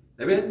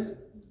 Amen?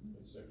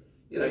 Yes, sir.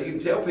 You know, you can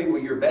tell people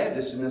you're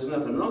Baptist, and there's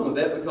nothing wrong with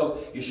that, because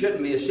you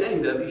shouldn't be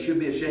ashamed of it. You should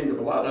be ashamed of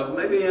a lot of them.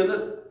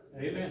 Amen?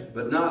 Amen.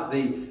 But not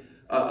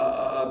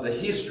the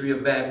history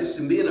of Baptist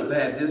and being a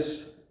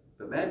Baptist,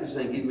 but Baptist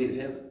ain't getting me to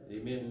heaven.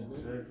 Amen.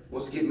 That's right.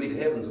 What's getting me to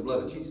heaven is the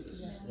blood of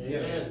Jesus.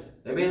 Amen.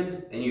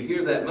 Amen? And you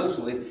hear that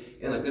mostly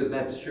in a good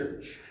Baptist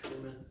church.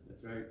 Amen.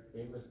 That's right.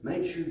 Amen.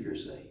 Make sure you're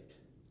saved.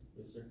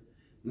 Yes, sir.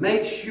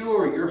 Make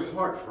sure your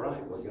heart's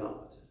right with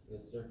God.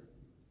 Yes, sir.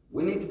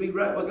 We need to be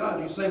right with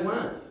God. You say,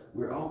 why?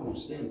 We're all going to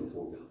stand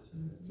before God.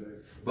 That's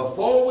right.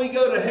 Before we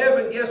go to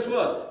heaven, guess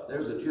what?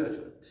 There's a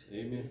judgment.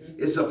 Amen.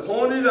 It's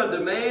appointed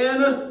unto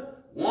man,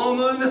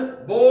 woman,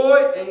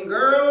 boy, and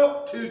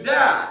girl to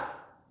die.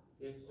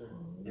 Yes, sir.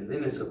 And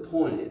then it's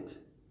appointed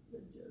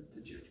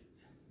the judgment.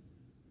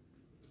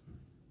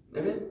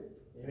 Amen?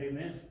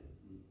 Amen.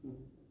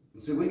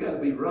 See, we got to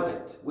be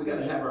right. We got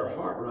to have our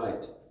heart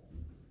right,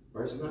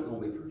 or it's not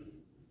going to be pretty.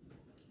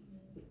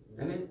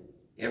 Amen?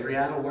 Every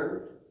idle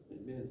word,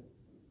 Amen.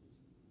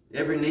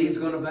 every knee's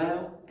going to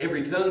bow,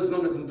 every tongue's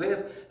going to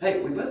confess. Hey,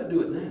 we better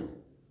do it now.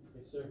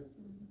 Yes, sir.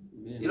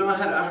 Amen. You know, I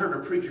heard a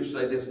preacher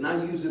say this, and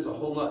I use this a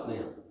whole lot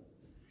now.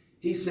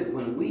 He said,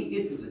 when we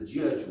get to the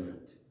judgment,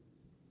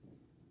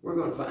 we're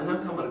going to find, and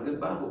I'm talking about a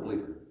good Bible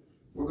believer,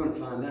 we're going to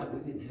find out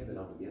we didn't have it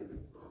all together.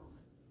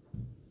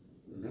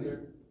 Yes,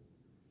 sir.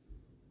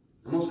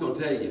 I'm just going to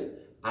tell you,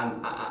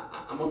 I'm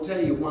going to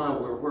tell you why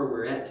we're where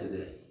we're at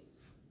today.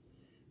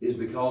 Is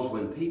because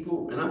when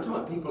people, and I'm talking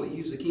about people that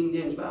use the King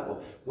James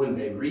Bible, when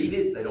they read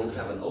it, they don't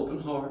have an open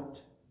heart,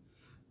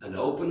 an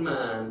open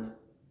mind,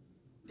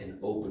 and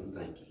open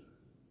thinking.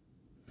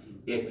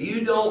 If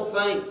you don't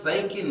think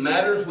thinking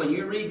matters when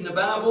you're reading the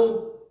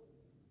Bible,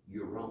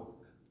 you're wrong.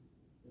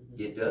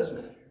 It does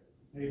matter.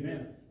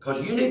 Amen.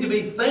 Because you need to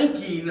be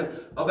thinking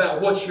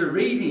about what you're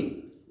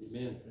reading.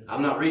 Amen.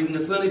 I'm not reading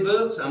the funny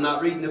books. I'm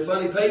not reading the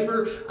funny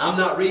paper. I'm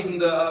not reading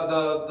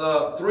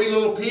the Three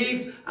Little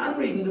Pigs. I'm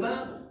reading the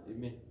Bible.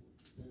 Amen.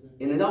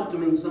 And it ought to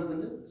mean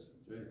something to us.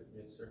 That's right.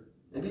 Yes, sir.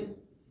 Amen.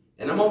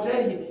 And I'm going to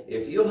tell you,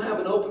 if you'll have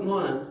an open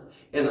mind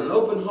and an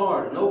open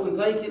heart and open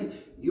thinking,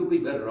 you'll be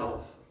better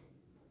off.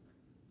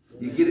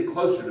 You get it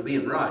closer to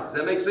being right. Does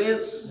that make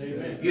sense?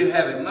 Amen. You'd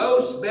have it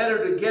most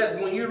better to get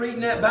when you're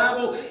reading that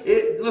Bible.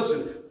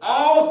 Listen,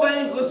 all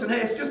things, listen,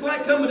 hey, it's just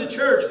like coming to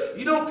church.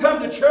 You don't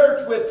come to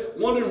church with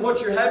wondering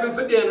what you're having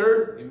for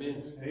dinner.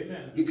 Amen.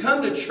 Amen. You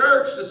come to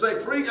church to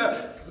say,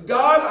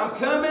 God, I'm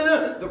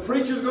coming. The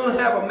preacher's going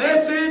to have a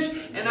message,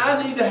 and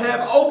I need to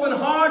have open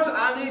hearts.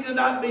 I need to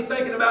not be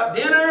thinking about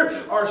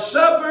dinner or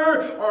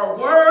supper or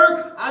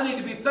work. I need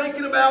to be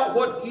thinking about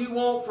what you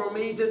want for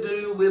me to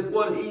do with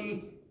what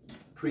he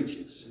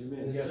preaches.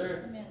 Amen. Yes,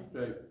 sir. Amen.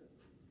 That's right.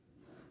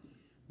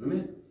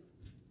 Amen.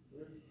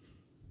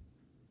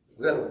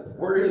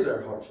 Where is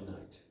our heart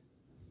tonight?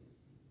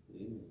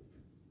 Amen.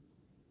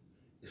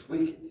 It's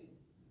wicked.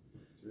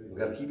 That's right. We've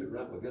got to keep it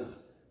right with God.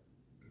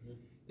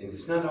 And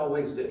it's not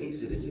always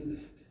easy to do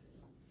that.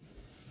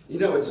 You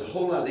know, it's a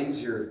whole lot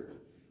easier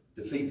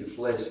to feed the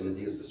flesh than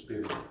it is the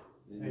spirit.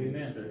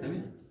 Amen.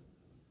 Amen.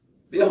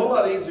 Be a whole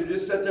lot easier to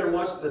just sit there and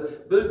watch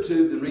the boob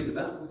tube than read the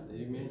Bible.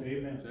 Amen.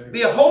 Amen. That's right.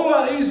 Be a whole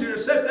lot easier to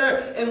sit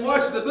there and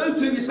watch the boob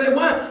tube. You say,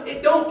 why?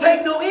 It don't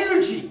take no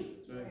energy.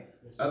 That's right.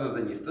 Other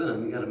than your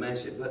thumb, you got to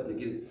mash that button to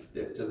get it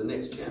there to the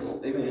next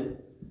channel. Amen.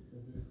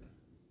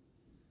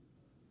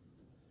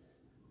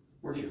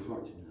 Where's your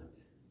heart tonight?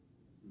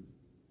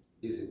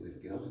 Is it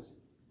with God?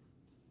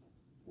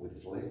 With the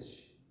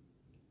flesh?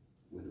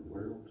 With the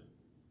world?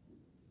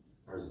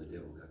 Or has the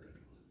devil got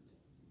control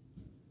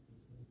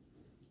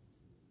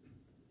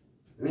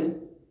of it?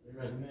 Amen?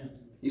 Amen.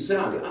 You say,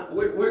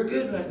 we're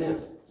good right now.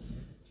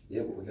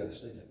 Yeah, but we got to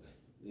stay that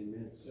way.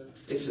 Amen. Sir.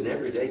 It's an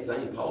everyday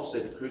thing. Paul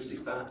said to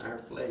crucify our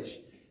flesh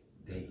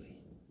daily.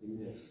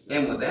 Amen.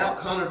 And without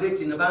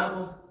contradicting the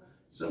Bible,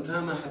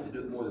 sometimes I have to do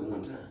it more than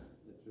one time.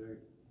 That's right.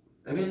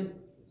 Amen?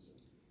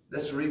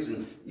 That's the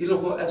reason. You know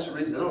what? That's the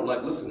reason I don't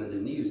like listening to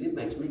the news. It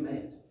makes me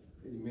mad.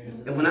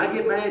 Amen. And when I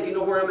get mad, you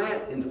know where I'm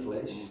at? In the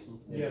flesh.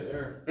 Yes,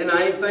 sir. And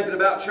I ain't thinking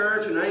about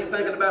church, and I ain't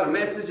thinking about a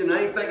message, and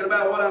I ain't thinking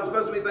about what I'm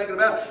supposed to be thinking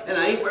about, and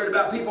I ain't worried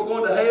about people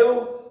going to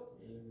hell.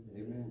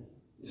 Amen.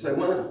 You say,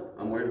 why?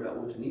 I'm worried about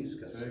what the news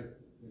got to That's say. right.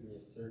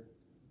 Yes, sir.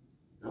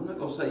 I'm not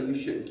going to say you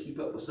shouldn't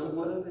keep up with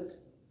somewhat of it,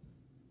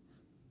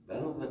 but I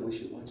don't think we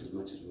should watch as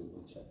much as we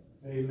watch.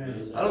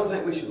 Amen. I don't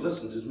think we should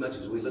listen as much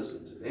as we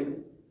listen to.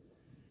 Amen.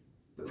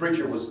 The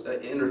preacher was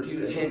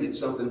handed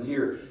something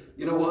here.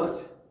 You know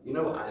what? You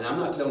know, and I'm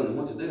not telling him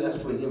what to do. That's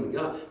between him and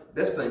God.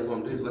 Best thing for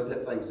him to do is let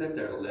that thing sit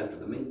there till after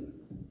the meeting.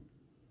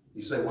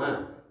 You say,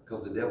 why?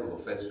 Because the devil will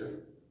fester.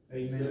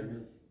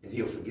 Amen. And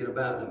he'll forget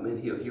about it. I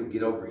mean, he'll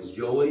get over his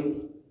joy.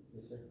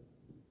 Yes, sir.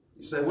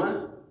 You say,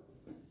 why?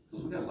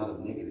 Because we got a lot of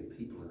negative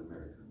people in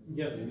America.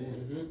 Yes.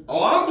 Amen.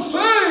 Oh, I'm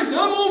saved.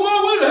 I'm on my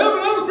way to heaven.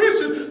 I'm a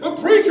Christian. But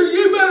preacher,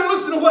 you better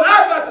listen to what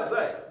I got to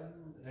say.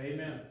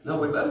 Amen. No,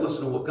 we better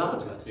listen to what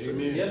God's got to say.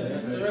 Amen.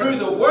 Yes, sir. Through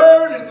the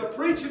Word and the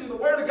preaching of the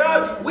Word of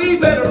God, we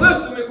better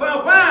listen.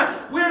 Well,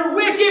 why? We're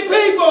wicked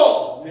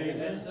people.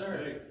 Amen,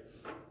 sir.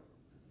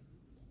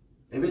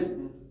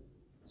 Amen.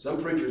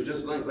 Some preachers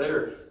just think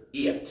they're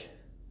it.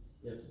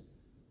 Yes.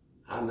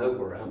 I know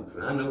where I'm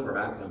from. I know where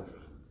I come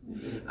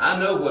from. I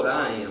know what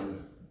I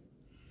am.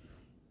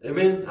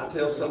 Amen. I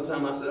tell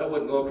sometime, I said, I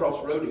wouldn't go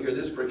across the road to hear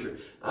this preacher.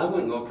 I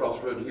wouldn't go across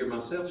the road to hear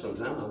myself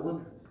sometime. I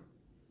wonder.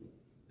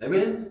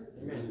 Amen.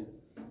 Amen.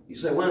 You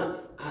say, why?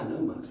 I know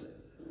myself.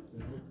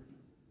 Mhm.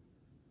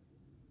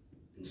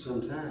 And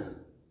sometimes,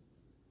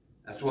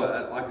 that's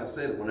what, like I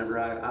said, whenever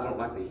I don't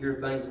like to hear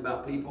things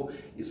about people,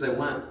 you say,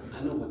 why?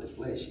 I know what the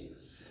flesh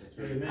is.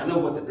 Amen. I know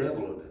what the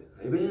devil will do.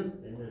 Amen?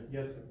 Amen.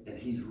 Yes, sir. And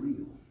he's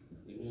real.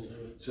 Yes, sir.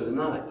 So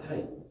tonight,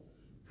 hey,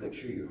 make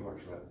sure your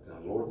heart's right with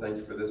God. Lord, thank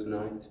you for this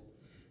night.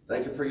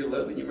 Thank you for your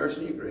love and your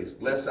mercy and your grace.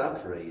 Bless, I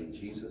pray, in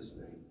Jesus'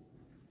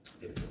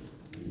 name.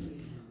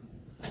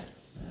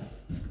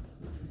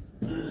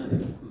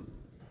 Amen.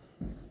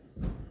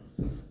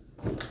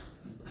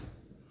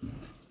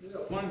 We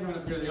got one coming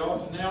up here to the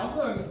altar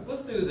now.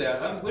 Let's do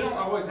that. We don't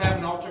always have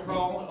an altar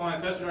call on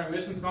a Testimony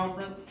Missions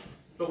Conference,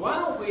 but why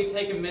don't we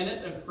take a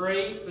minute and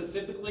pray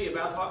specifically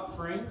about Hot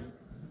Springs,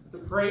 to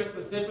pray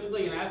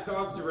specifically and ask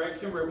God's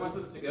direction where He wants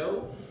us to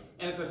go.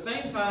 And at the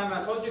same time,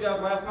 I told you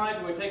guys last night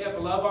that we take up a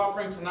love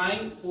offering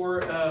tonight for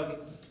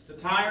the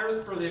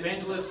tires for the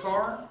evangelist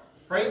car.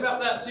 Pray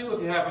about that too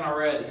if you haven't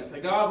already, and say,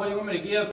 God, what do you want me to give?